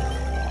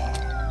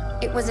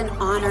do. It was an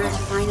honor to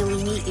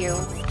finally meet you,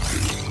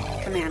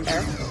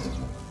 Commander.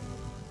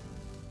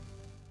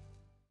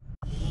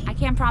 I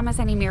can't promise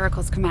any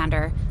miracles,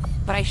 Commander,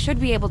 but I should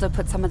be able to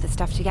put some of the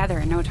stuff together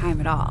in no time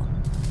at all.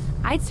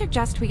 I'd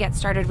suggest we get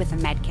started with a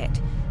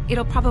medkit.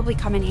 It'll probably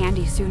come in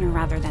handy sooner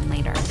rather than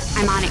later.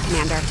 I'm on it,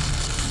 Commander.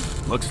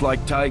 Looks like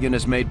Tygan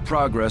has made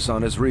progress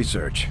on his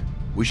research.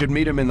 We should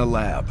meet him in the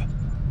lab.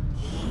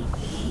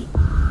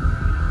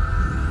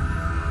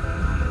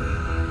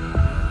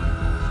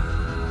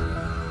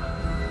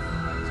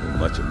 So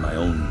much of my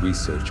own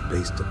research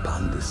based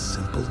upon this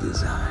simple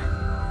design.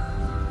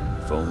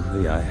 If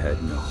only I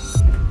had known.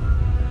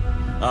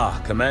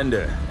 Ah,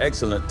 Commander,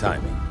 excellent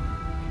timing.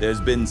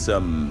 There's been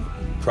some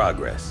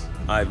progress.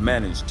 I've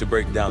managed to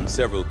break down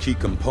several key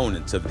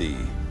components of the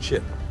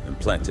chip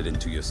implanted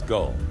into your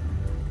skull.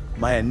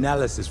 My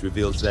analysis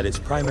reveals that its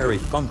primary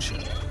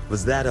function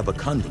was that of a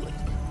conduit,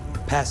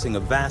 passing a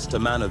vast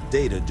amount of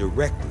data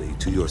directly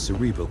to your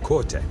cerebral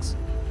cortex.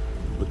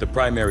 With the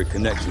primary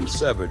connection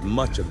severed,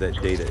 much of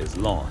that data is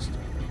lost.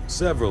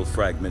 Several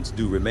fragments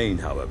do remain,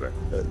 however,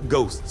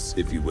 ghosts,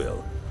 if you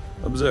will.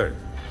 Observe.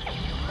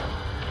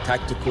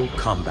 Tactical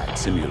combat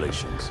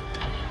simulations,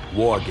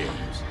 war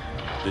games.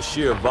 The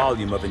sheer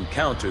volume of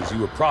encounters you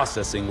were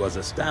processing was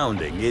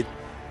astounding.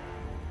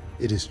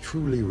 It is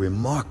truly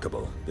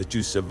remarkable that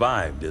you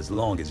survived as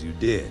long as you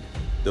did.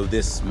 Though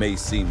this may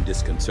seem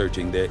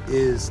disconcerting, there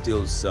is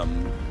still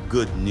some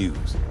good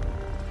news.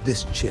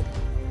 This chip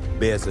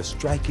bears a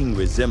striking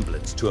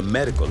resemblance to a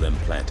medical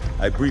implant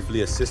I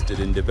briefly assisted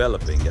in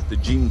developing at the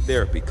gene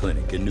therapy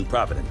clinic in New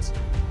Providence.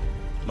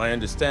 My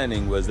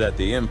understanding was that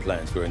the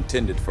implants were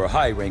intended for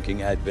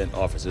high-ranking Advent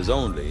officers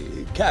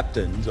only,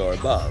 captains or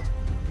above.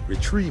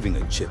 Retrieving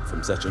a chip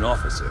from such an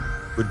officer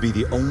would be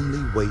the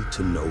only way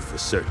to know for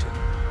certain.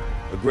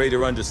 A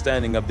greater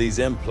understanding of these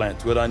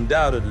implants would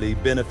undoubtedly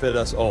benefit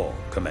us all,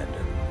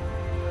 Commander.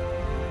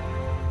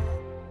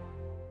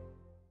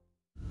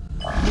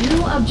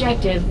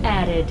 objective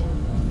added.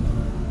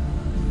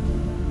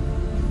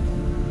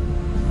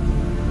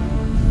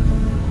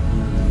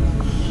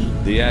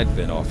 The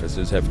Advent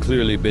officers have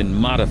clearly been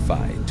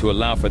modified to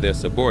allow for their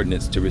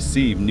subordinates to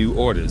receive new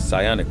orders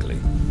psionically.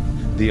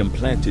 The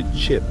implanted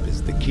chip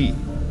is the key.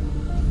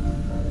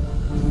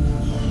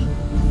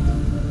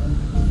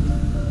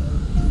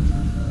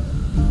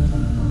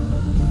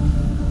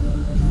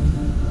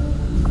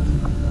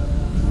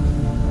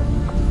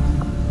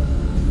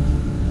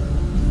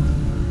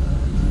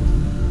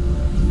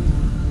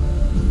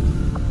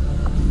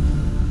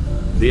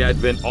 The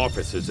Advent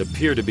officers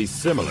appear to be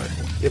similar,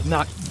 if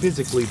not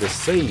physically the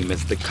same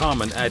as the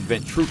common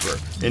Advent trooper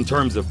in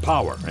terms of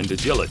power and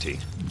agility.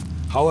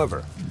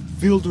 However,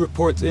 field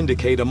reports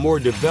indicate a more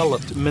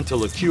developed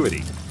mental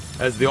acuity,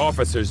 as the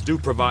officers do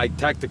provide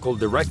tactical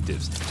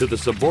directives to the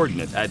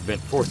subordinate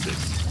Advent forces.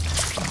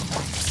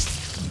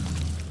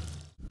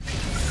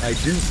 I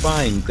do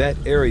find that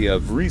area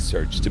of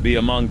research to be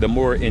among the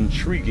more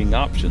intriguing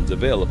options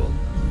available.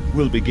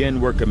 We'll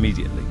begin work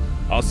immediately.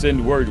 I'll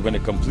send word when a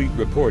complete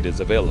report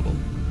is available.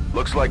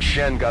 Looks like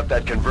Shen got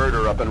that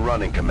converter up and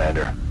running,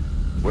 Commander.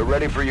 We're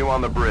ready for you on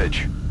the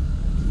bridge.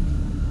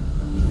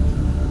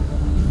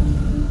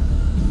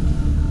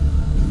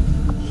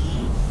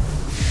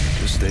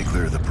 Just stay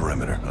clear of the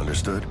perimeter,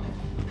 understood?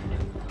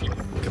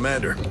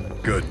 Commander,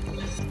 good.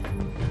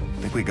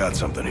 I think we got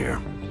something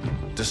here.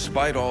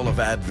 Despite all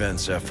of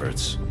Advent's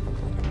efforts,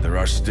 there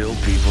are still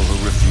people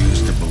who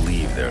refuse to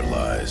believe their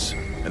lies.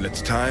 And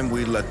it's time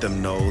we let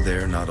them know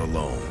they're not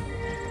alone.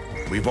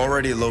 We've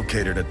already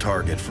located a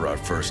target for our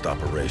first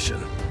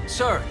operation.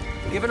 Sir,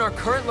 given our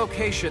current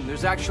location,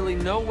 there's actually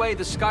no way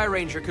the Sky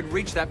Ranger could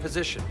reach that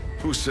position.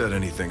 Who said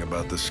anything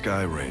about the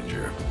Sky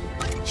Ranger?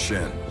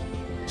 Shen,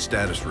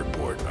 status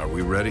report. Are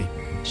we ready?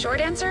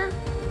 Short answer,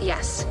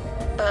 yes.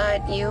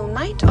 But you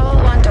might all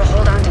want to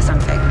hold on to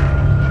something.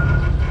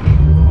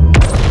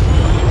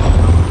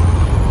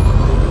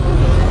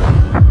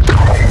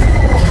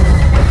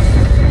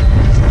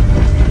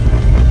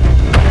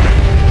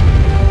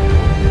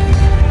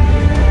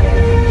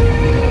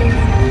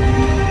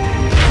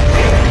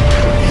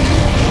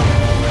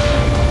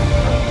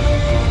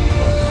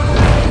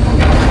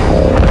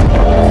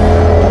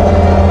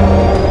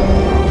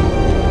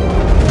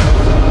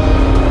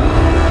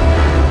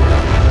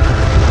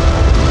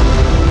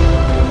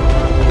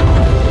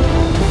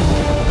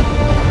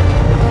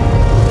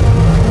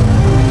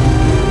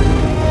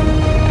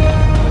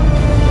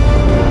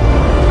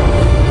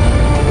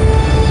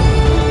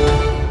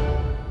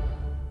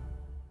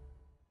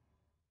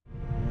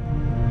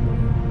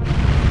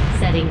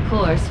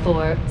 Course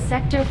for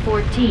Sector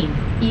 14,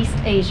 East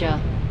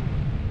Asia.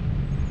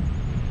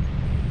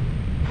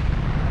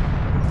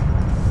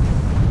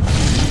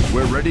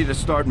 We're ready to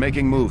start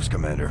making moves,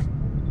 Commander.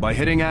 By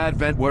hitting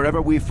Advent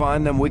wherever we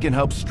find them, we can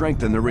help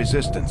strengthen the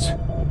resistance.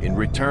 In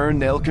return,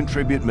 they'll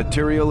contribute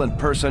material and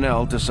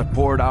personnel to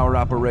support our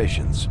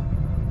operations.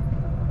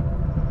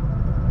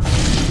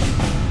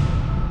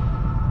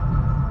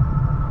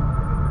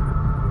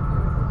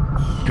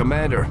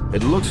 Commander,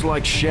 it looks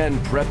like Shen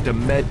prepped a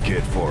med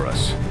kit for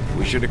us.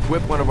 We should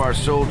equip one of our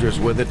soldiers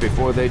with it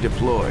before they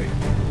deploy.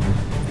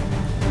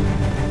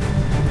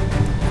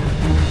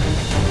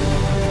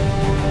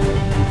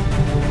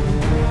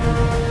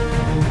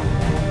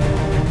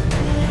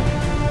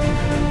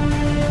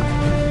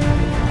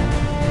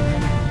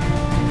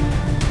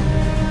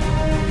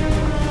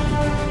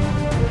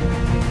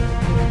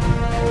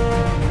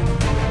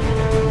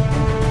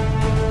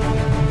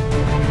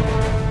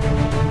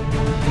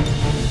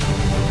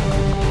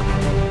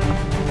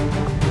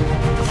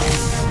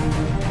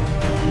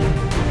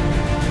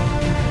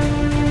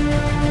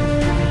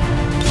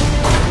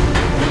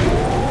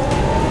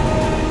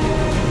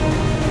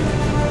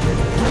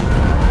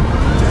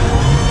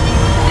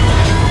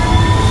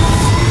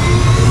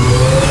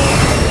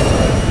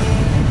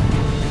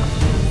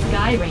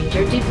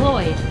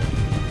 Deployed.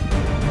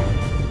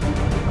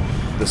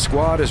 The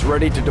squad is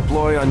ready to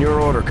deploy on your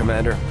order,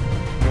 Commander.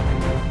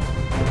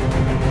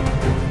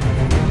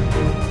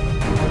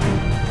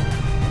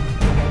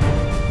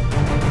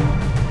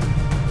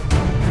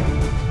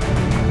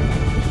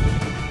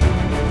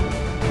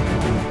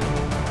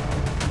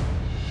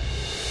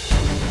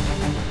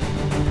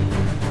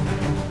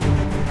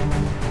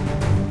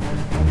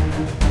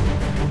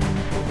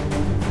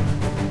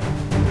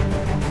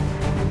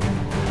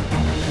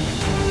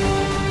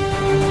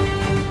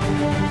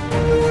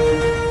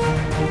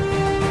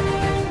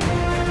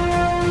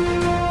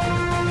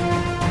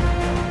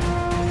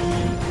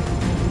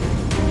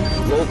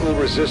 Local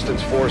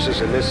resistance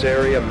forces in this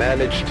area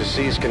managed to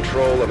seize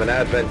control of an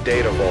Advent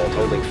data vault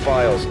holding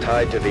files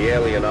tied to the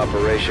alien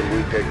operation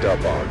we picked up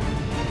on.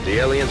 The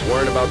aliens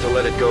weren't about to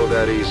let it go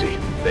that easy.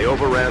 They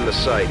overran the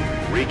site,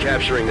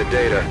 recapturing the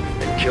data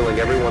and killing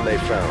everyone they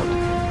found.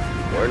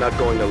 We're not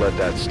going to let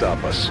that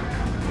stop us.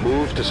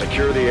 Move to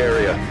secure the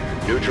area,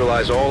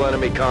 neutralize all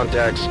enemy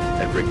contacts,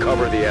 and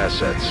recover the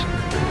assets.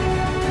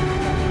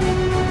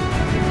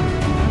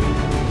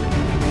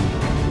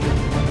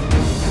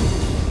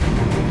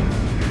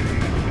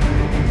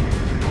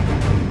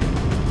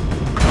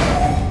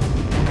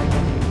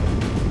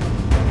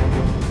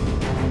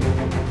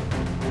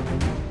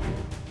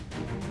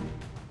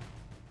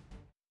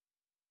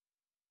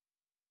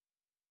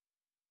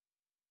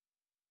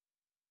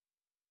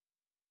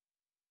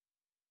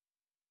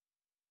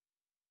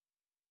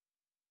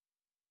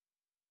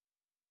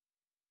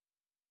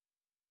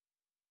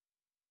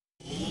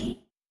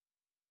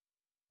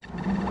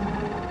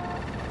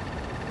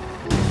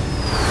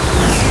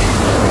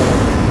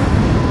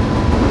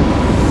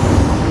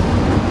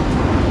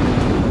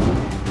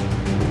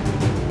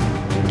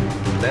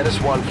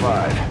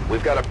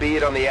 we've got a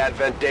bead on the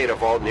Advent data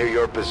vault near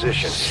your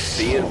position.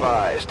 Be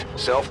advised,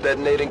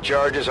 self-detonating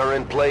charges are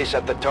in place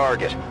at the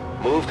target.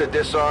 Move to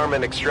disarm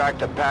and extract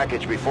the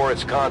package before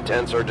its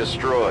contents are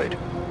destroyed.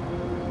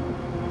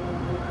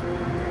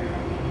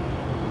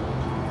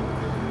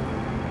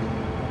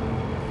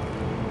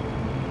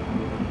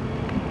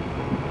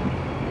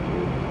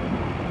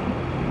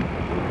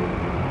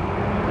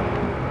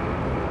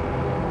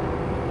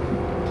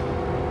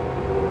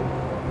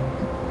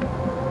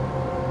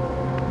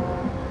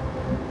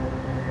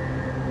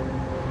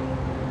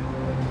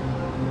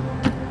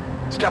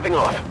 Stepping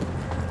off.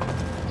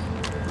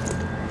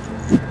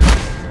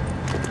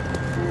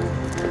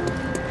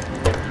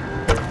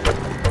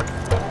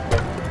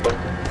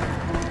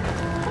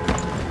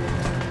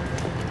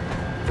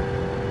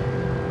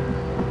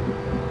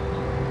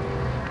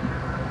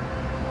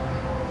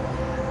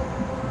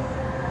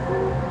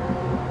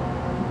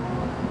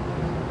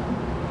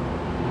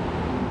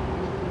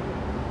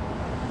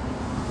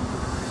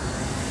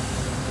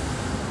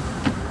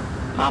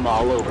 I'm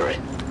all over it.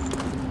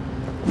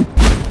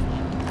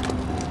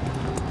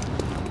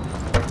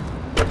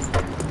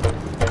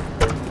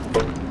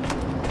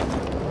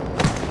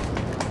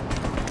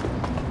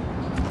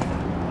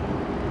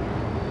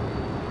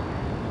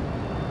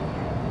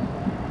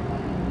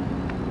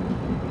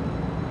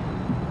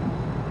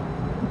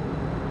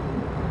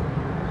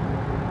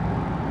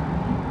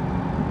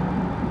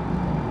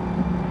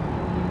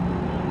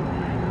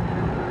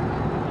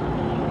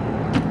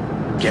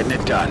 Getting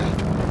it done.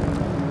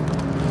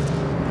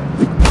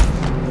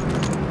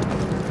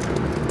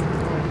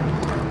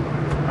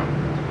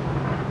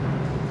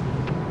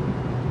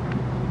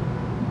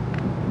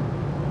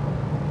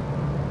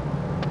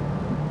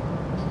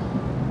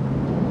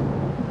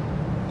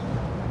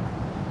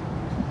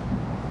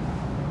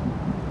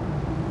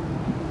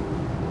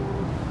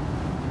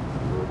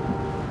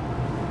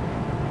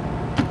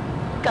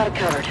 Got it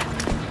covered.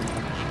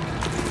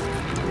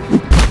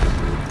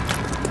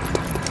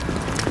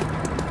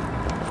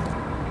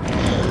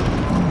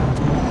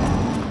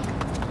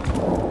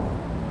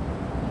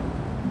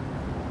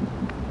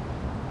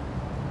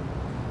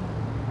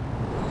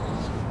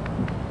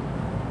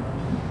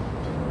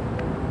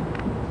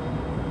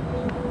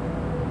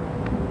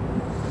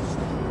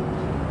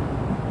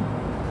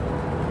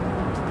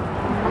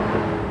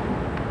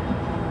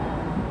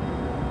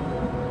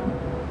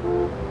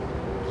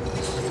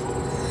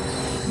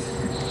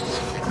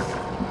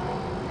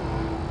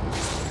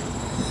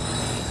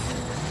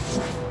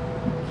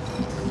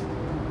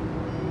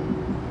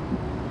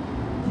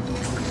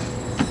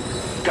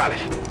 Got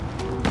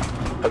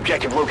it.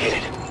 Objective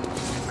located.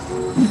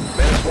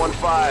 Menace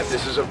 1-5,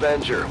 this is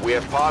Avenger. We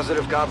have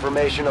positive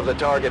confirmation of the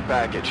target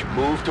package.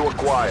 Move to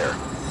acquire.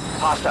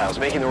 Hostiles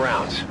making the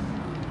rounds.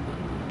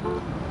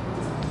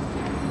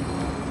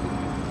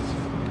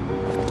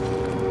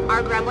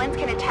 Our gremlins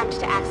can attempt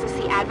to access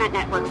the Advent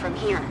network from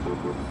here.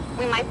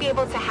 We might be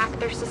able to hack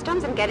their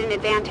systems and get an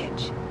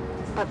advantage.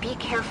 But be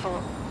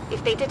careful.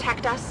 If they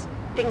detect us,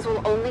 things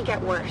will only get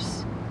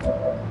worse.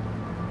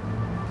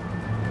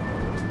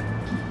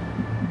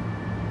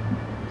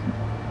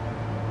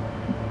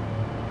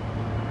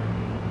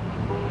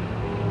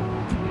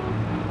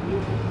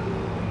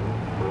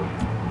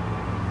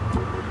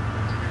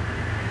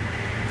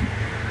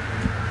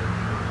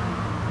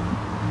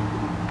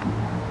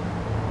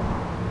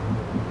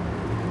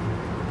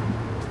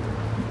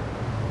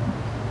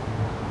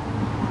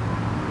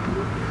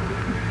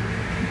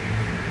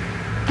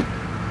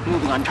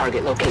 Moving on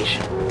target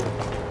location.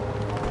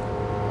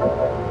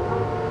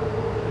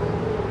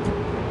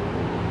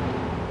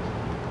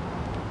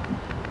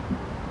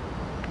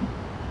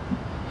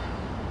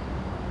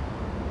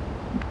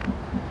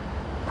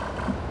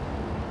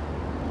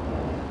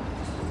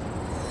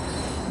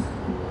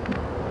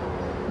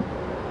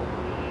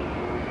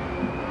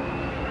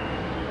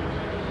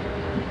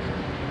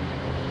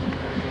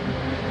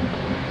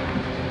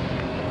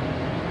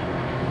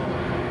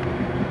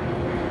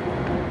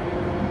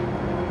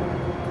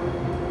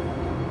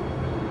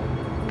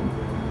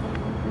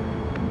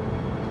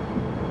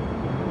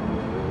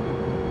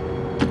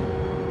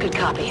 Good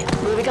copy.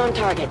 Moving on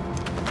target.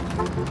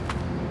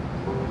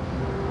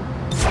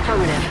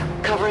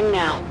 Affirmative. Covering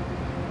now.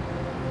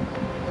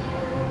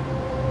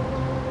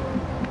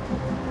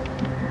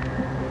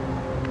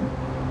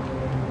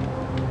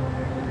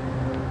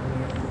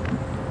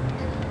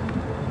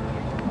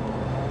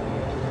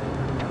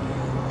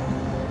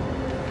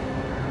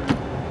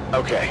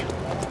 Okay.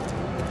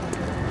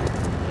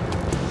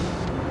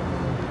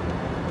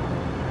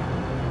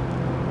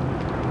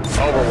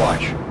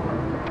 Overwatch.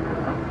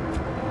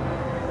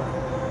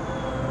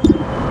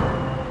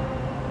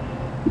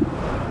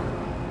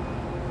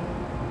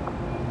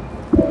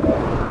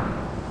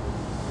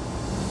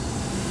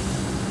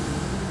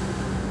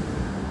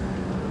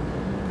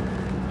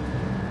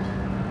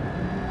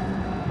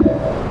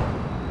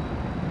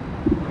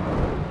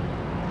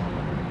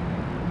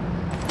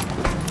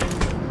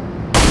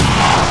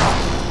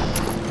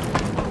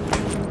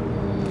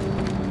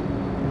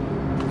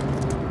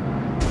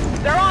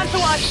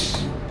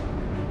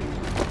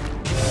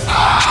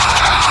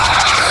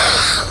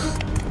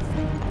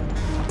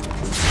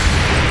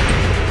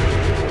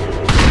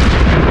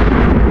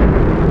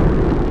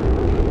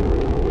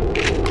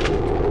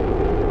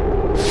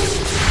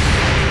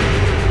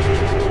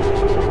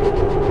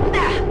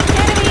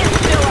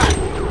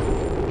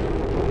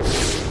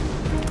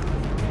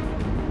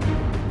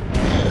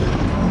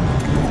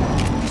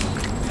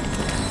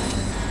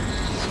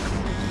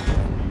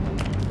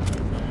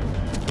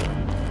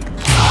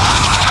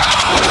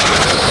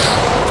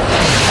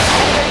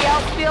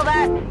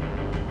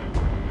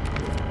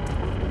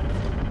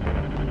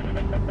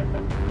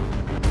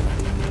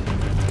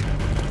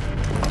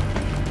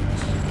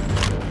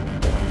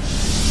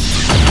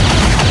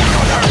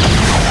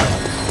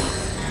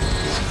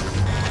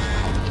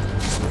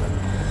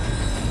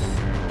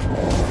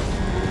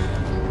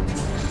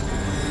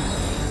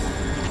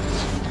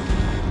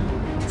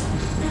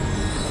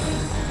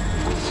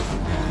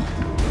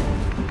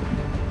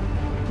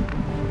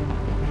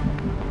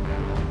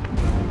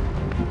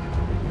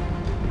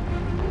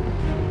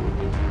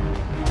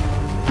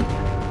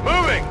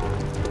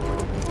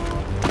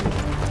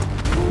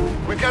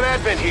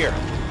 Advent here.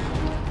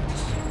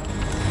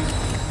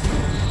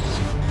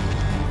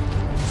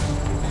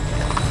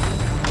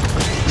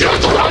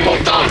 Get the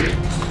ramble done!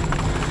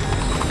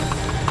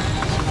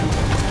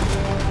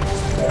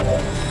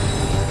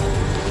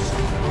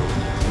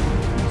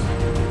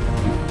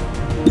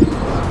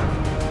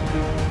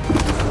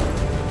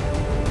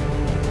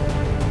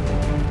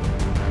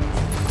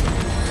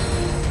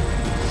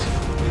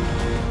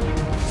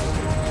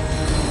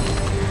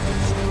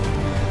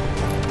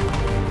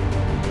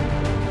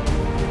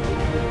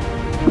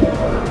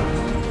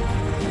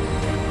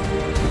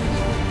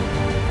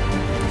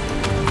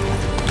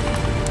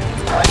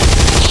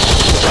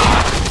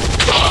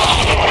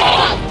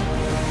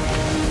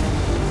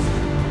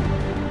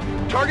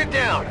 Target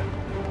down.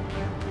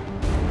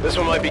 This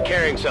one might be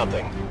carrying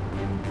something.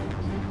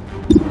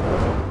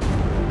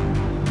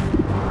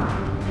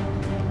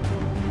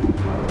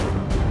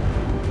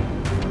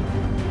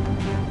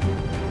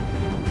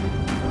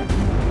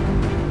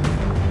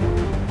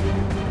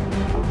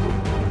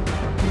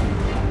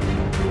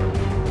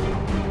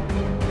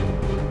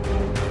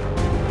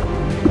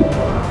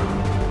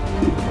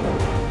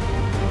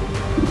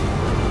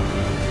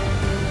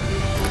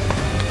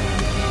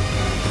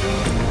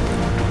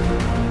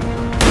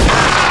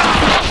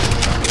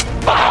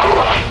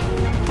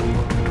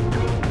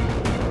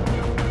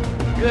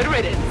 Good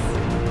riddance.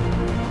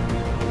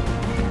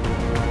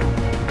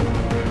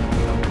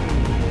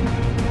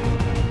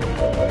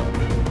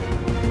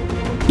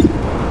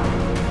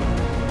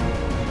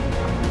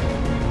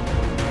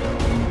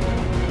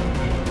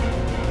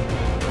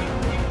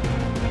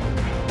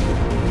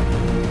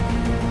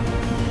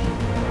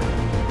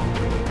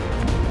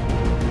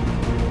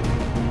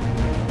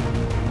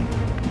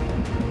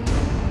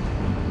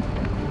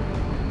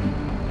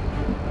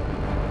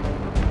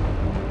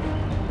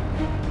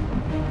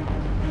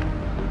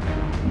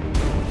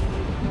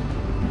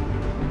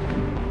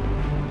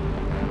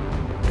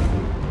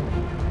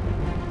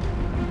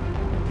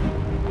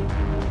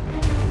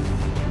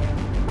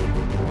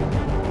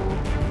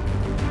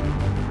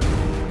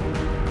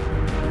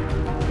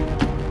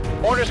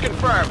 Orders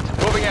confirmed.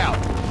 Moving out.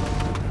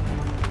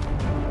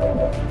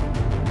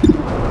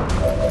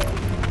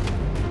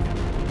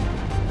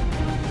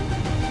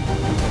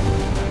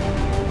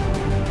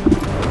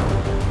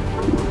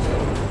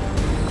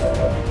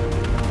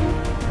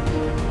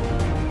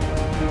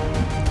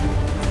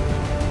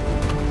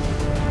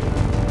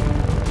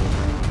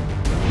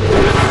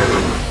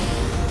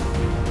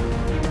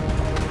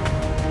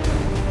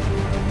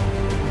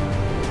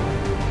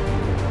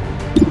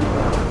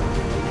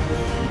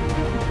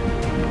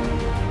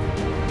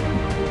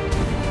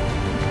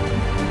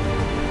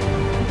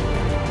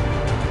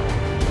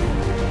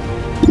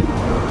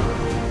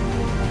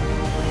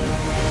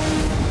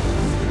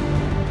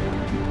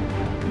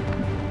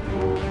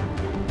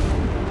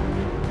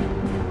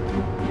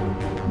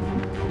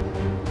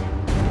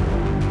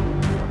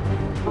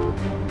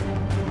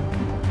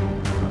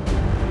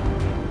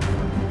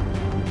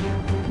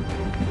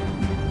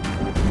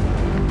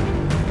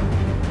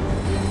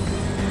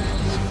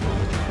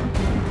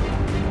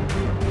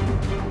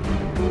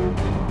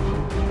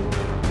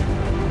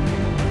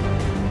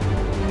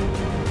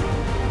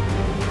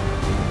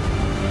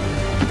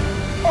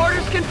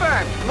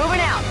 Confirmed. Moving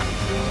out.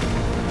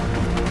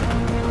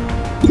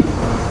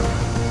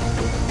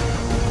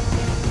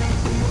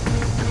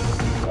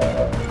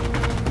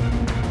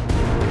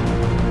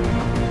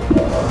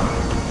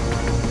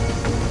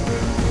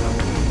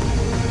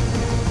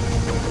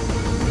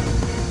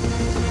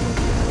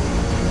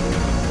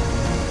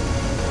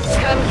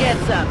 Come get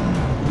some.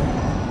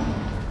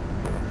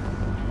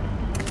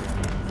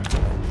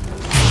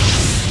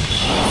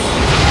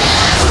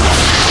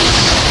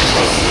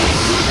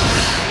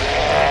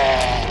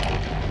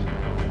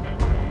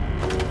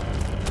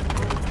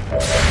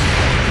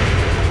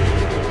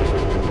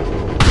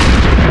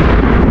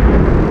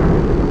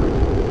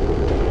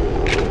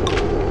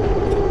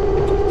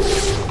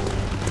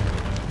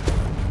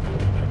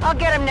 I'll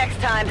get him next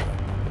time.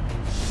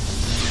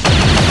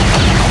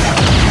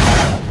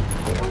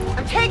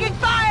 I'm taking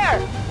fire!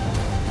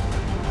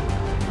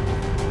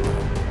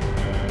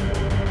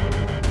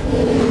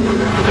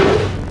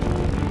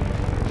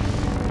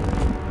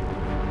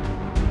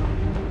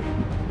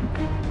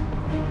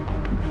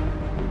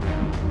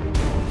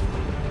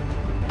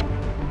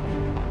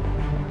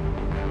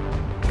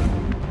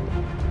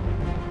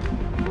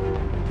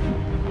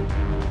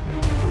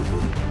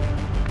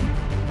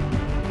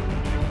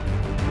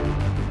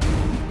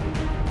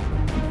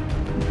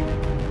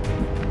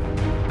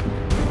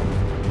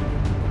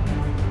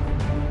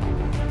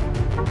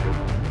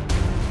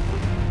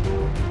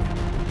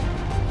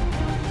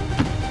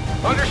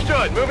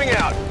 Good, moving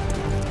out.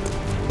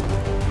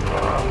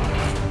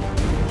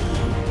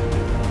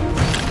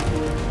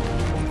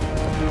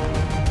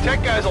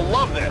 Tech guys will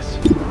love this.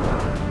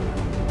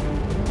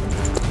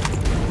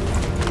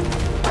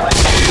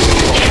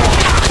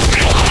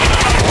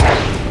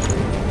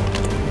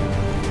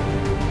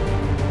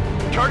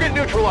 Target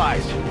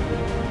neutralized.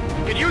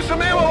 Could use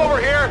some ammo over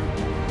here.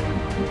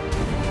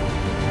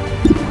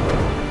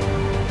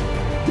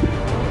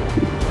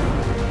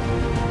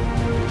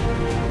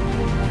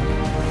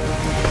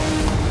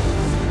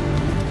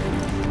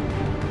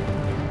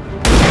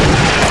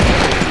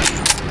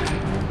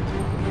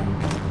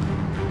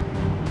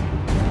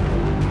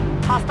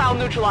 Hostile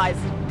neutralized.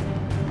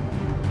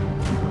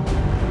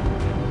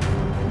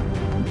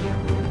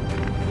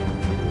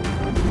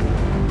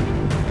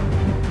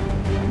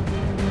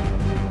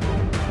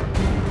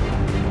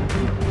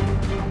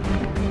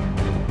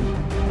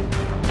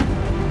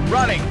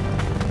 Running.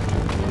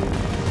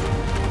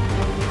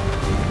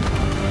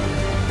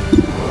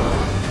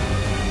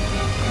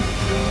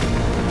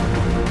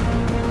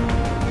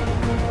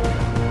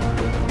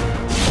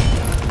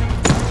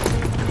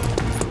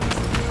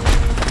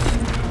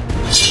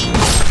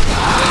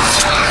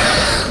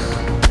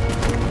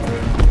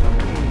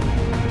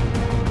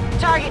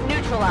 Target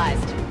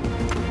neutralized.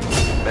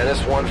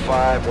 Menace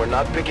 1-5, we're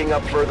not picking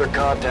up further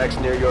contacts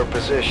near your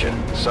position.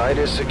 Site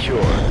is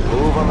secure.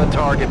 Move on the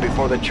target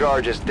before the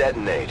charges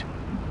detonate.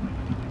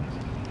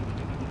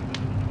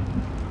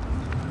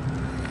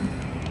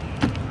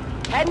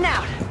 Heading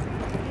out.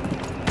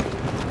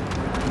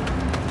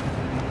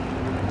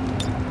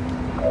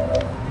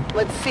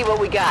 Let's see what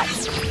we got.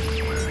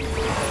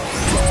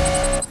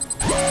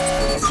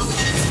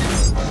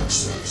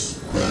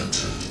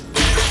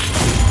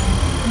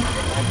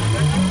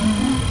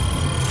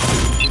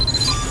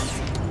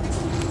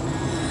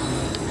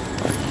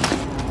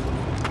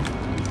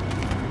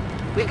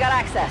 We've got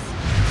access.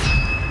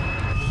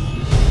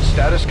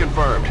 Status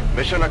confirmed.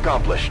 Mission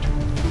accomplished.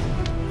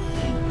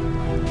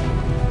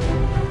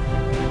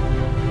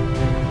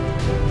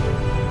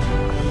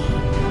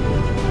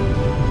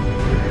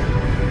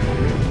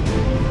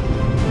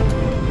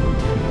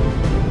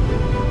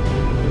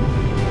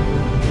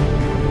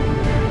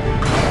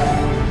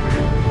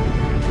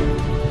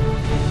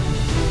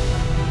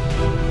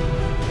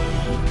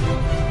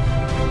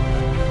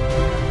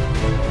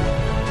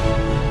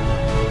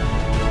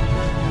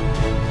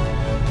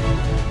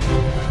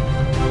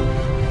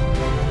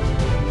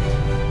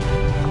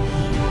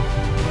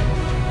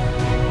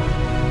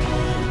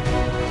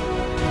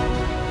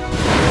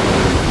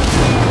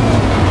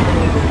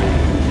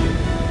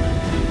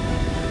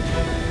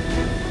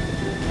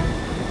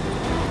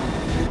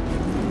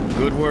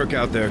 Good work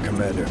out there,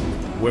 Commander.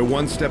 We're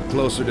one step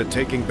closer to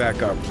taking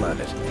back our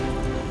planet.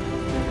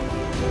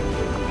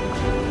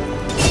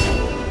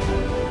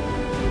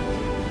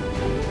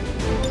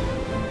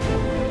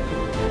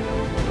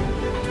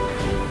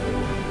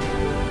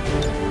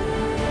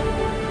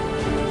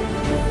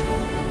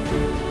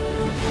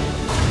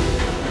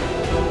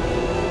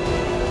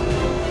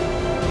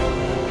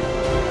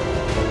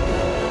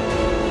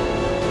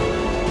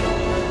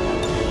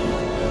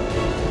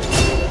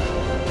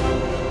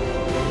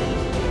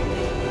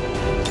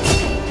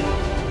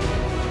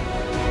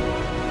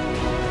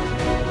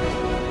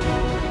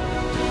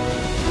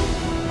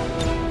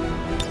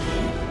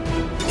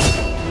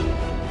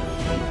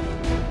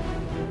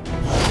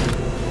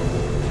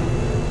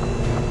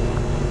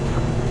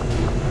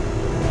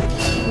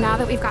 Now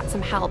that we've got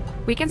some help,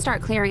 we can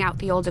start clearing out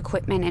the old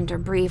equipment and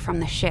debris from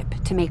the ship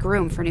to make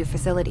room for new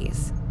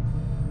facilities.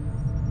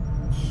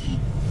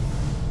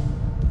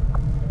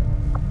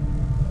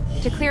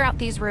 To clear out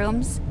these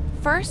rooms,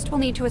 first we'll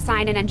need to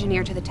assign an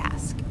engineer to the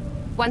task.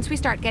 Once we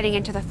start getting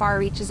into the far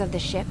reaches of the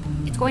ship,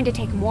 it's going to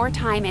take more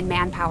time and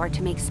manpower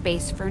to make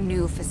space for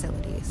new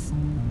facilities.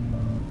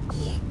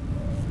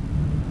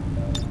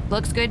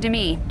 Looks good to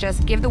me.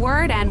 Just give the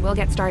word and we'll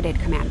get started,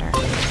 Commander.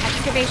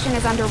 Excavation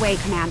is underway,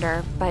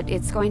 Commander, but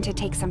it's going to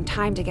take some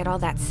time to get all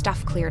that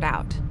stuff cleared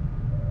out.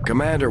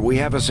 Commander, we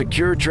have a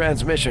secure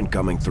transmission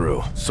coming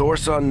through.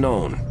 Source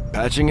unknown.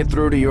 Patching it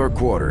through to your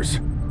quarters.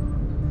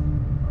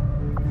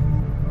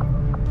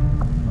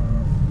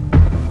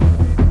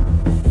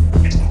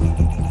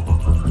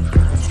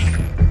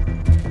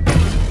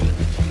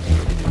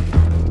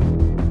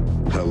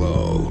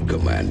 Hello,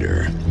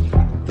 Commander.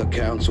 The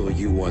council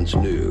you once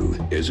knew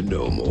is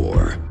no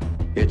more.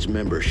 Its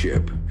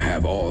membership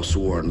have all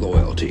sworn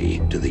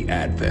loyalty to the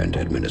Advent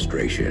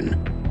administration.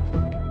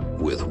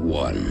 With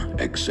one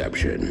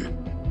exception.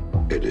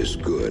 It is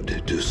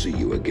good to see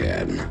you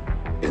again.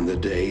 In the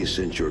days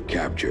since your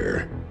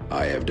capture,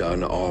 I have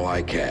done all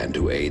I can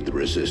to aid the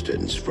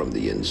resistance from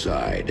the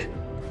inside.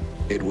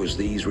 It was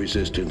these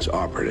resistance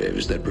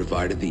operatives that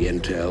provided the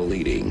intel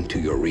leading to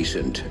your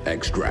recent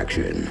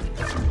extraction.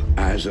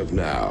 As of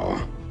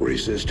now,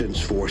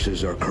 resistance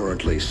forces are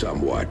currently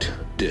somewhat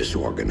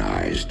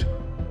disorganized.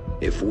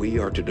 If we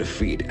are to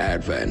defeat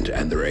Advent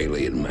and their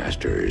alien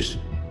masters,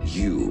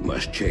 you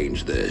must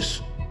change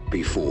this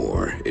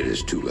before it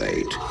is too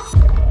late.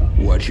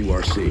 What you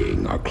are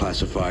seeing are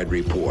classified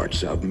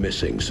reports of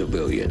missing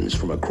civilians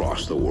from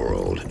across the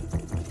world.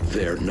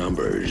 Their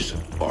numbers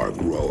are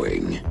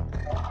growing.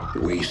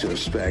 We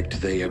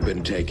suspect they have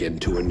been taken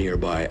to a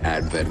nearby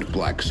Advent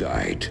black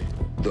site,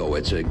 though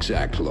its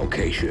exact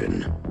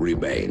location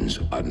remains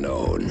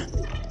unknown.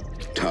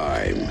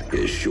 Time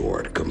is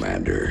short,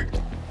 Commander.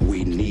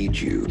 We need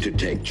you to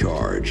take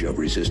charge of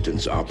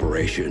Resistance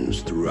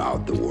operations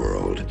throughout the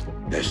world.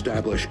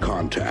 Establish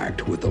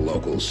contact with the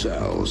local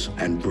cells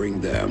and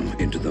bring them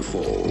into the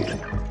fold.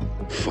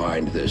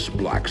 Find this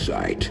black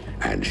site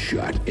and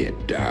shut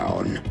it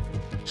down.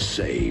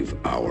 Save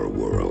our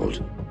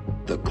world.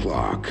 The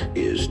clock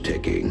is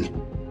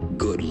ticking.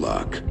 Good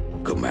luck,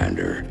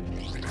 Commander.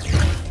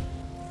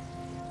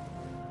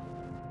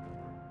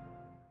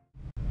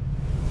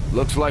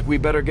 Looks like we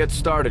better get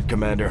started,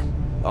 Commander.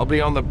 I'll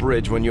be on the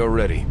bridge when you're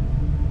ready.